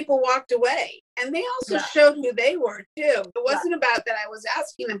plenty of people walked away. And they also showed who they were too. It wasn't about that I was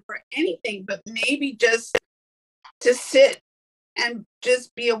asking them for anything, but maybe just to sit and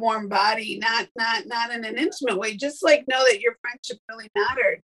just be a warm body, not in an intimate way, just like know that your friendship really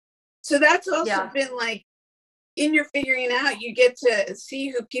mattered. So that's also been like, in your figuring out, you get to see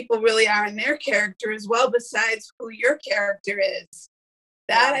who people really are in their character as well, besides who your character is.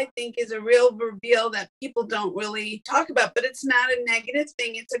 That I think is a real reveal that people don't really talk about, but it's not a negative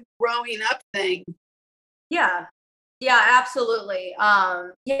thing. It's a growing up thing. Yeah. Yeah, absolutely. Not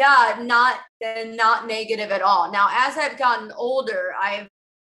negative at all. Now, as I've gotten older, I've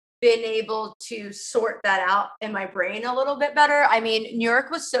been able to sort that out in my brain a little bit better. I mean, New York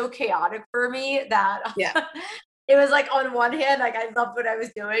was so chaotic for me that it was like, on one hand, like I loved what I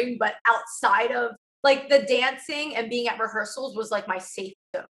was doing, but outside of like the dancing and being at rehearsals was like my safe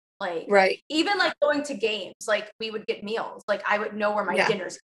zone. Like, even like going to games, like we would get meals, like I would know where my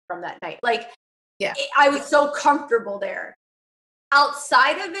dinners from that night. Like, I was so comfortable there.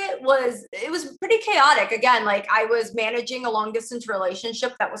 Outside of it was pretty chaotic. Again, like I was managing a long distance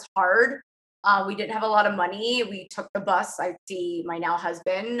relationship that was hard. We didn't have a lot of money. We took the bus. I see my now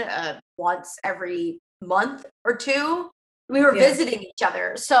husband once every month or two. We were visiting each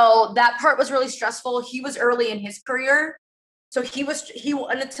other. So that part was really stressful. He was early in his career. So he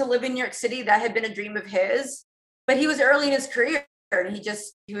wanted to live in New York City. That had been a dream of his, but he was early in his career and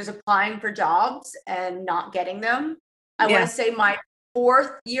he was applying for jobs and not getting them. I want to say my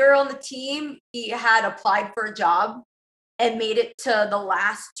 4th year on the team, he had applied for a job and made it to the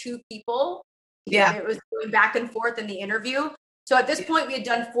last 2 people. And it was going back and forth in the interview. So at this point, we had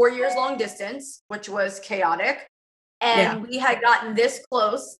done 4 years long distance, which was chaotic. And we had gotten this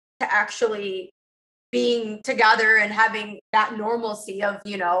close to actually being together and having that normalcy of,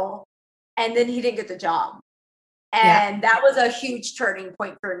 and then he didn't get the job. And that was a huge turning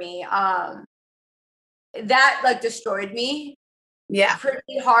point for me. That like destroyed me.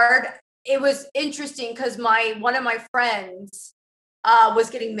 Pretty hard. It was interesting because one of my friends was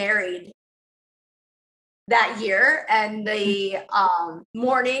getting married that year, and the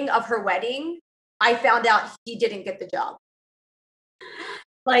morning of her wedding, I found out he didn't get the job.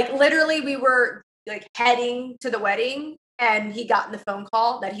 Like literally, we were like heading to the wedding, and he got in the phone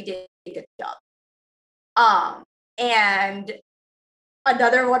call that he didn't get the job. And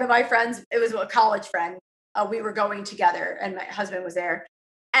another one of my friends, it was a college friend. We were going together, and my husband was there,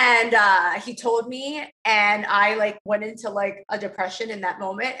 and he told me, and I like went into like a depression in that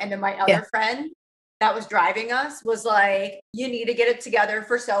moment. And then my other friend that was driving us was like, "You need to get it together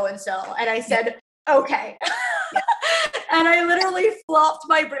for so and so," and I said, "Okay." And I literally flopped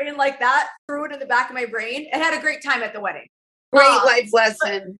my brain like that, threw it in the back of my brain, and had a great time at the wedding. Great life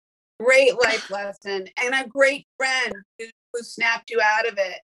lesson. Great life lesson, and a great friend who snapped you out of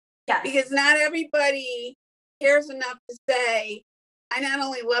it. Because not everybody cares enough to say, I not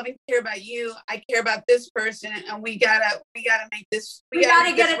only love and care about you, I care about this person, and we gotta make this. We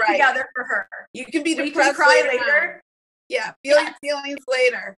gotta get it together for her. You can be depressed later. Feelings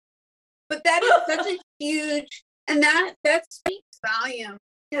later. But that is such a huge, and that speaks volume,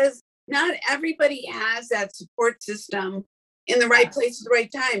 because not everybody has that support system in the right place at the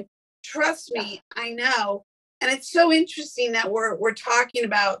right time. Trust me, I know. And it's so interesting that we're talking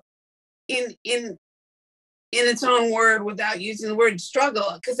about in its own word without using the word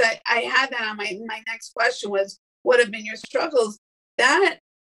struggle, because I had that on my next question was, what have been your struggles? That,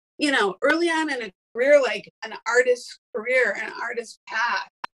 early on in a career, like an artist's career, an artist's path,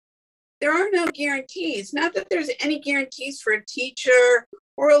 there are no guarantees. Not that there's any guarantees for a teacher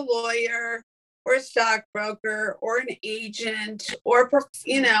or a lawyer or a stockbroker or an agent or,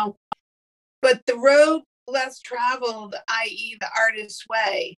 but the road less traveled, i.e. the artist's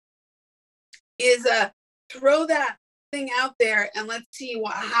way, is throw that thing out there and let's see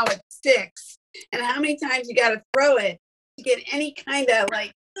how it sticks, and how many times you got to throw it to get any kind of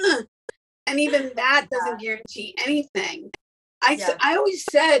like, and even that doesn't guarantee anything. I always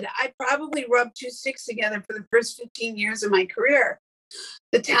said I probably rubbed 2 sticks together for the first 15 years of my career.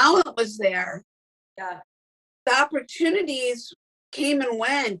 The talent was there. The opportunities came and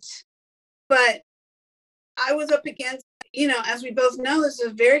went, but I was up against, as we both know, this is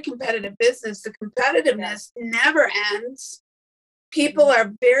a very competitive business. The competitiveness never ends. People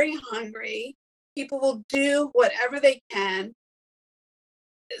are very hungry. People will do whatever they can.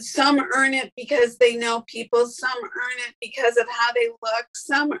 Some earn it because they know people. Some earn it because of how they look.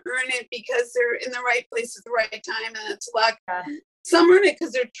 Some earn it because they're in the right place at the right time and it's luck. Some earn it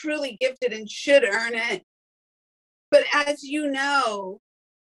because they're truly gifted and should earn it. But as you know,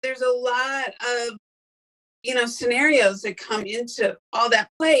 there's a lot of scenarios that come into all that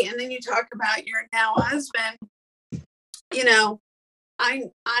play. And then you talk about your now husband.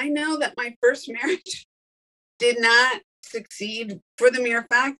 I know that my first marriage did not succeed for the mere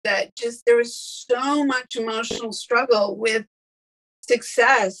fact that just there was so much emotional struggle with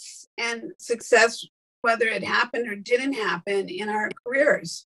success, and success, whether it happened or didn't happen in our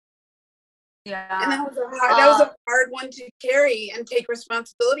careers. Yeah. And that was a hard one to carry and take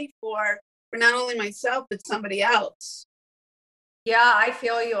responsibility for not only myself, but somebody else. Yeah, I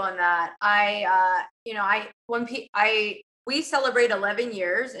feel you on that. We celebrate 11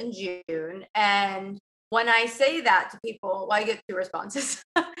 years in June, and when I say that to people, well, I get two responses.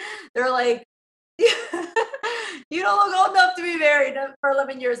 They're like, "You don't look old enough to be married for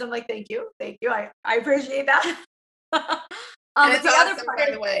 11 years." I'm like, "Thank you, I appreciate that." And it's awesome,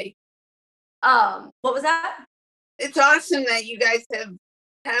 by the way. What was that? It's awesome that you guys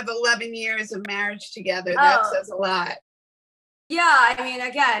have 11 years of marriage together. That says a lot. Yeah, I mean,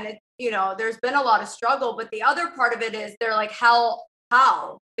 again, there's been a lot of struggle, but the other part of it is they're like, how?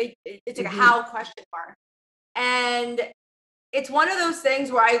 It's like a how question mark. And it's one of those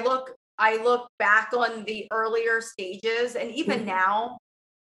things where I look back on the earlier stages and even now,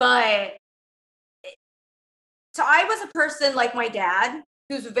 but so I was a person like my dad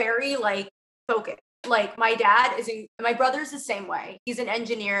who's very like focused. Like my brother's the same way. He's an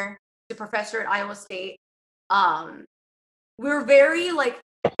engineer, he's a professor at Iowa State. We're very like,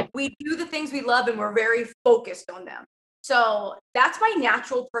 we do the things we love and we're very focused on them. So that's my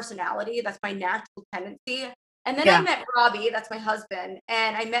natural personality. That's my natural tendency. And then I met Robbie, that's my husband,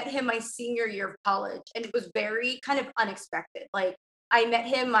 and I met him my senior year of college. And it was very kind of unexpected. Like I met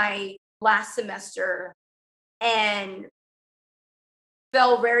him my last semester and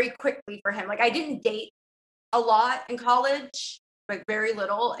fell very quickly for him. Like I didn't date a lot in college, like very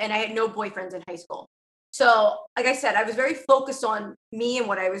little. And I had no boyfriends in high school. So, like I said, I was very focused on me and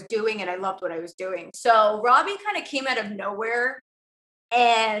what I was doing, and I loved what I was doing. So, Robbie kind of came out of nowhere,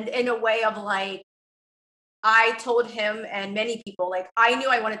 and in a way of like, I told him and many people, like, I knew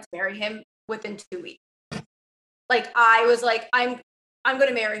I wanted to marry him within 2 weeks. Like, I was like, I'm going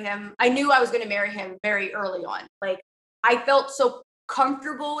to marry him. I knew I was going to marry him very early on. Like, I felt so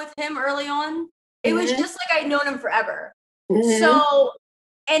comfortable with him early on. It was just like I'd known him forever. So,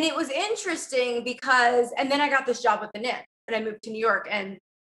 and it was interesting because, and then I got this job with the Knicks and I moved to New York, and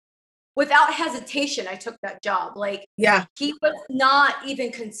without hesitation, I took that job. Like, he was not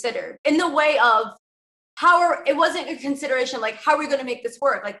even considered in the way of it wasn't a consideration. Like, how are we going to make this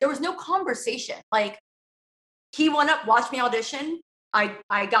work? Like, there was no conversation. Like, he went up, watched me audition.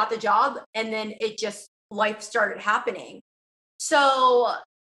 I got the job, and then life started happening. So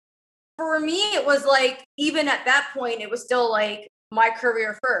for me, it was like, even at that point, it was still like my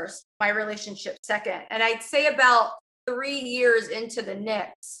career first, my relationship second. And I'd say about 3 years into the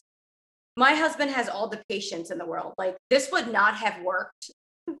Knicks, my husband has all the patience in the world. Like, this would not have worked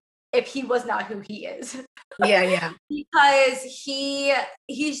if he was not who he is. Yeah. Because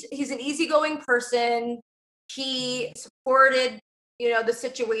he's an easygoing person. He supported, the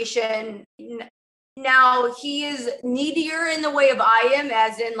situation. Now he is needier in the way of I am,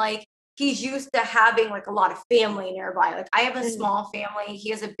 as in like, he's used to having like a lot of family nearby. Like I have a small family. He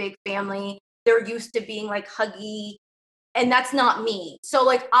has a big family. They're used to being like huggy, and that's not me. So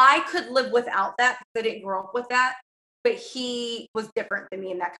like I could live without that because I didn't grow up with that, but he was different than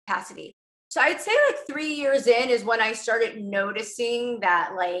me in that capacity. So I'd say like 3 years in is when I started noticing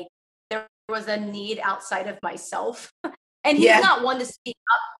that like there was a need outside of myself. And he's not one to speak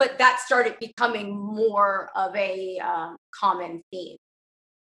up, but that started becoming more of a common theme.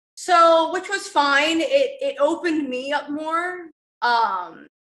 So, which was fine. It opened me up more.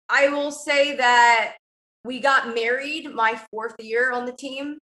 I will say that we got married my 4th year on the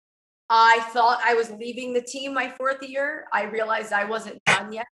team. I thought I was leaving the team my 4th year. I realized I wasn't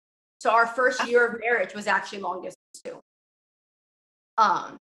done yet. So our first year of marriage was actually long distance too.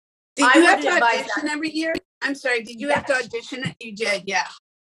 Did you have to audition every year? I'm sorry, did you have to audition? You did, yeah.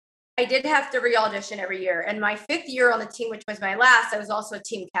 I did have to re-audition every year. And my 5th year on the team, which was my last, I was also a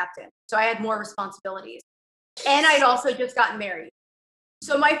team captain. So I had more responsibilities. And I'd also just gotten married.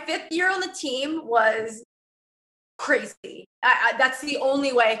 So my 5th year on the team was crazy. That's the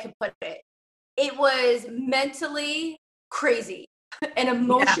only way I could put it. It was mentally crazy and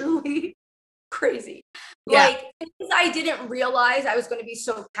emotionally crazy. Like things I didn't realize I was going to be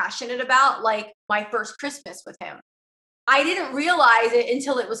so passionate about, like my first Christmas with him. I didn't realize it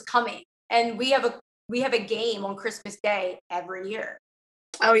until it was coming. And we have a game on Christmas Day every year.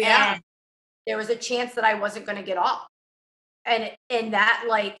 Oh yeah. And there was a chance that I wasn't going to get off. And that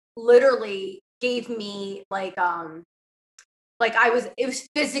like literally gave me like it was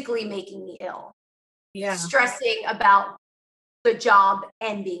physically making me ill. Yeah. Stressing about the job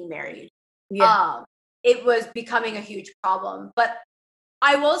and being married. it was becoming a huge problem. But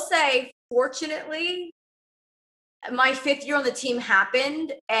I will say, fortunately, my 5th year on the team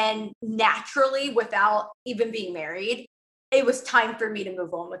happened, and naturally, without even being married, it was time for me to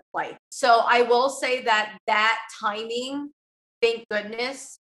move on with life. So I will say that timing, thank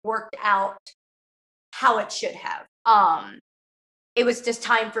goodness, worked out how it should have. It was just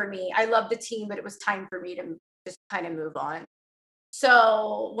time for me. I love the team, but it was time for me to just kind of move on.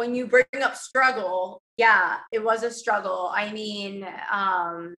 So when you bring up struggle, yeah, it was a struggle. I mean,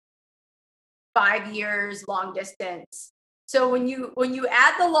 5 years long distance. So when you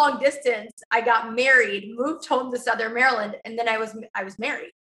add the long distance, I got married, moved home to Southern Maryland, and then I was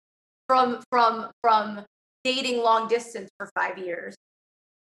married from dating long distance for 5 years.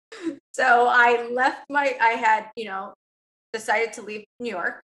 So I had, decided to leave New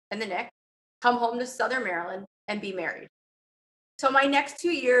York and the Knicks, come home to Southern Maryland, and be married. So my next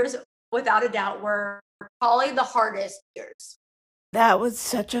 2 years, without a doubt, were probably the hardest years. That was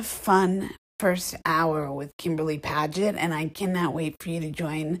such a fun first hour with Kimberly Padgett, and I cannot wait for you to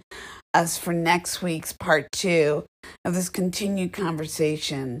join us for next week's part 2 of this continued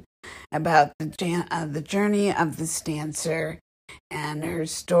conversation about the journey of this dancer and her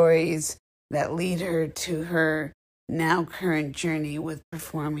stories that lead her to her now current journey with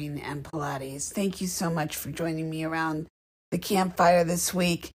performing and Pilates. Thank you so much for joining me around the campfire this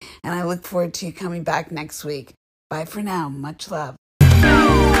week, and I look forward to you coming back next week. Bye for now. Much love.